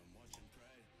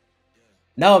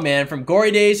 No, man. From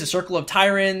Gory Days to Circle of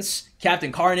Tyrants,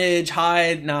 Captain Carnage,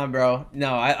 Hyde. Nah, bro.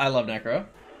 No, I love Necro.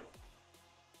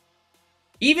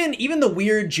 Even the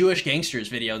weird Jewish Gangsters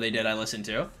video they did, I listened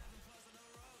to.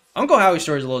 Uncle Howie's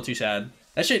story is a little too sad.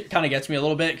 That shit kind of gets me a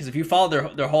little bit, because if you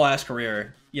follow their whole ass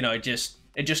career, you know, it just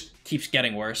keeps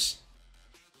getting worse.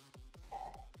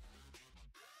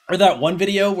 Or that one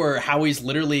video where Howie's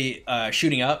literally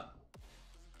shooting up.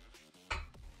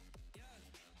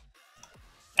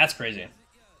 That's crazy.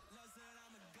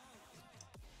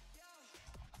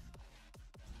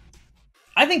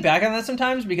 I think back on that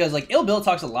sometimes because, like, Ill Bill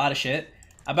talks a lot of shit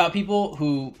about people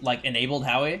who, like, enabled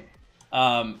Howie.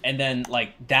 And then,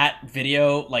 like, that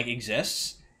video, like,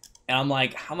 exists. And I'm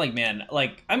like, man,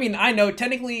 like, I mean, I know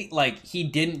technically, like, he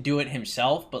didn't do it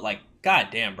himself, but, like,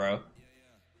 goddamn, bro.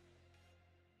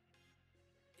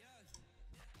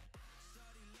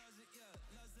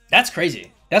 That's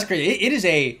crazy. That's crazy. It is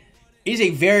a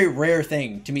very rare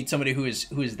thing to meet somebody who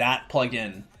is that plugged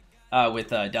in with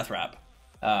death rap.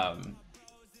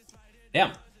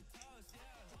 Damn.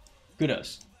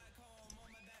 Kudos.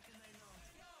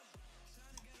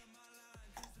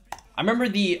 I remember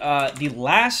the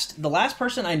last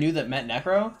person I knew that met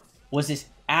Necro was this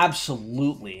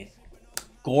absolutely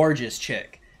gorgeous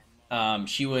chick.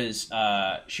 She was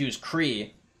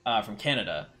Cree from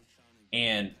Canada,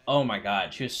 and oh my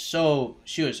god, she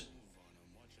was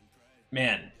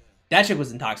man, that chick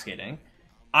was intoxicating.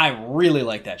 I really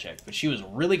liked that chick, but she was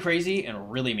really crazy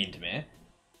and really mean to me.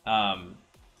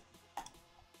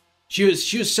 She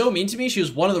was so mean to me. She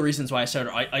was one of the reasons why I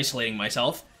started isolating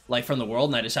myself, like, from the world,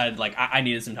 and I decided, like, I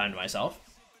needed some time to myself.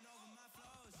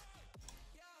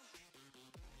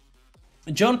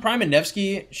 Joan Prime and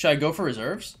Nevsky, should I go for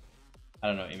reserves? I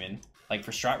don't know what you mean. Like,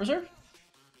 for strat reserve?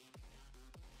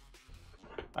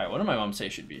 Alright, what did my mom say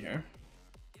should be here?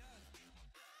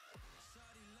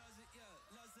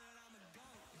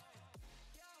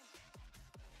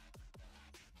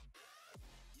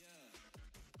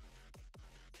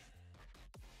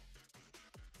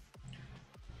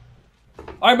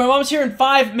 Alright, my mom's here in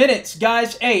 5 minutes.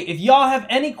 Guys, hey, if y'all have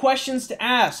any questions to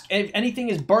ask, if anything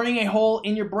is burning a hole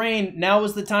in your brain, now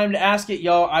is the time to ask it,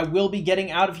 y'all. I will be getting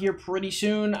out of here pretty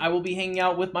soon. I will be hanging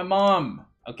out with my mom.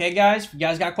 Okay, guys? If you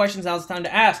guys got questions, now's the time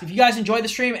to ask. If you guys enjoyed the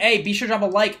stream, hey, be sure to drop a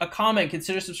like, a comment,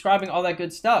 consider subscribing, all that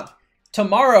good stuff.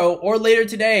 Tomorrow, or later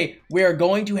today, we are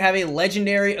going to have a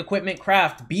legendary equipment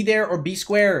craft. Be there or be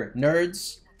square,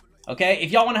 nerds. Okay,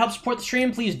 if y'all want to help support the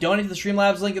stream, please donate to the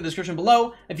Streamlabs link in the description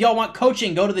below. If y'all want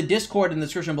coaching, go to the Discord in the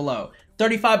description below.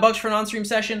 35 bucks for an on-stream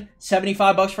session,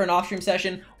 75 bucks for an off-stream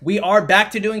session. We are back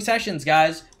to doing sessions,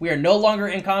 guys. We are no longer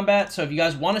in combat, so if you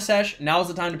guys want a sesh, now's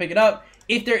the time to pick it up.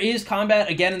 If there is combat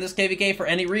again in this KVK for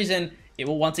any reason, it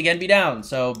will once again be down.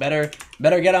 So better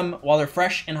get them while they're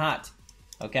fresh and hot.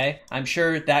 Okay, I'm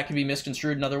sure that could be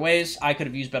misconstrued in other ways. I could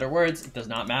have used better words. It does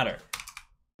not matter.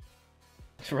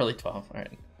 It's really 12. All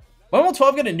right. When will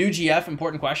 12 get a new GF?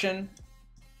 Important question.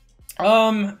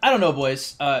 I don't know,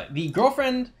 boys. The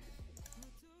girlfriend...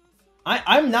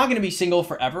 I'm not going to be single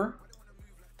forever.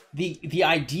 The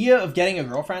idea of getting a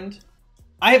girlfriend,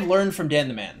 I have learned from Dan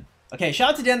the Man. Okay, shout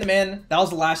out to Dan the Man. That was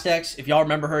the last ex. If y'all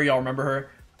remember her, y'all remember her.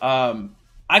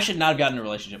 I should not have gotten in a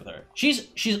relationship with her.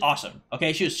 She's awesome.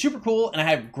 Okay, she was super cool, and I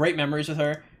have great memories with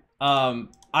her.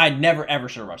 I never, ever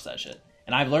should have rushed that shit.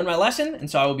 And I've learned my lesson, and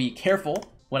so I will be careful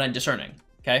when I'm discerning.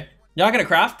 Okay? You're not gonna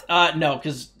craft? No,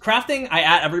 because crafting, I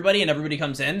add everybody and everybody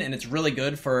comes in, and it's really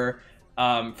good for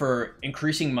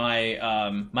increasing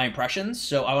my my impressions.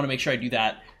 So I want to make sure I do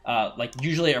that like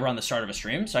usually around the start of a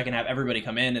stream, so I can have everybody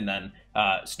come in and then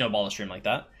snowball the stream like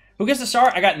that. Who gets to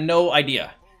start? I got no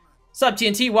idea. What's up,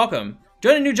 TNT? Welcome.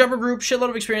 Join a new jumper group. Shitload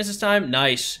of experience this time.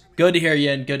 Nice. Good to hear,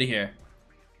 Yin. Good to hear.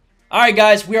 All right,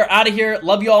 guys. We are out of here.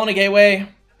 Love you all in a gateway.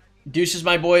 Deuces,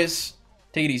 my boys.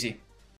 Take it easy.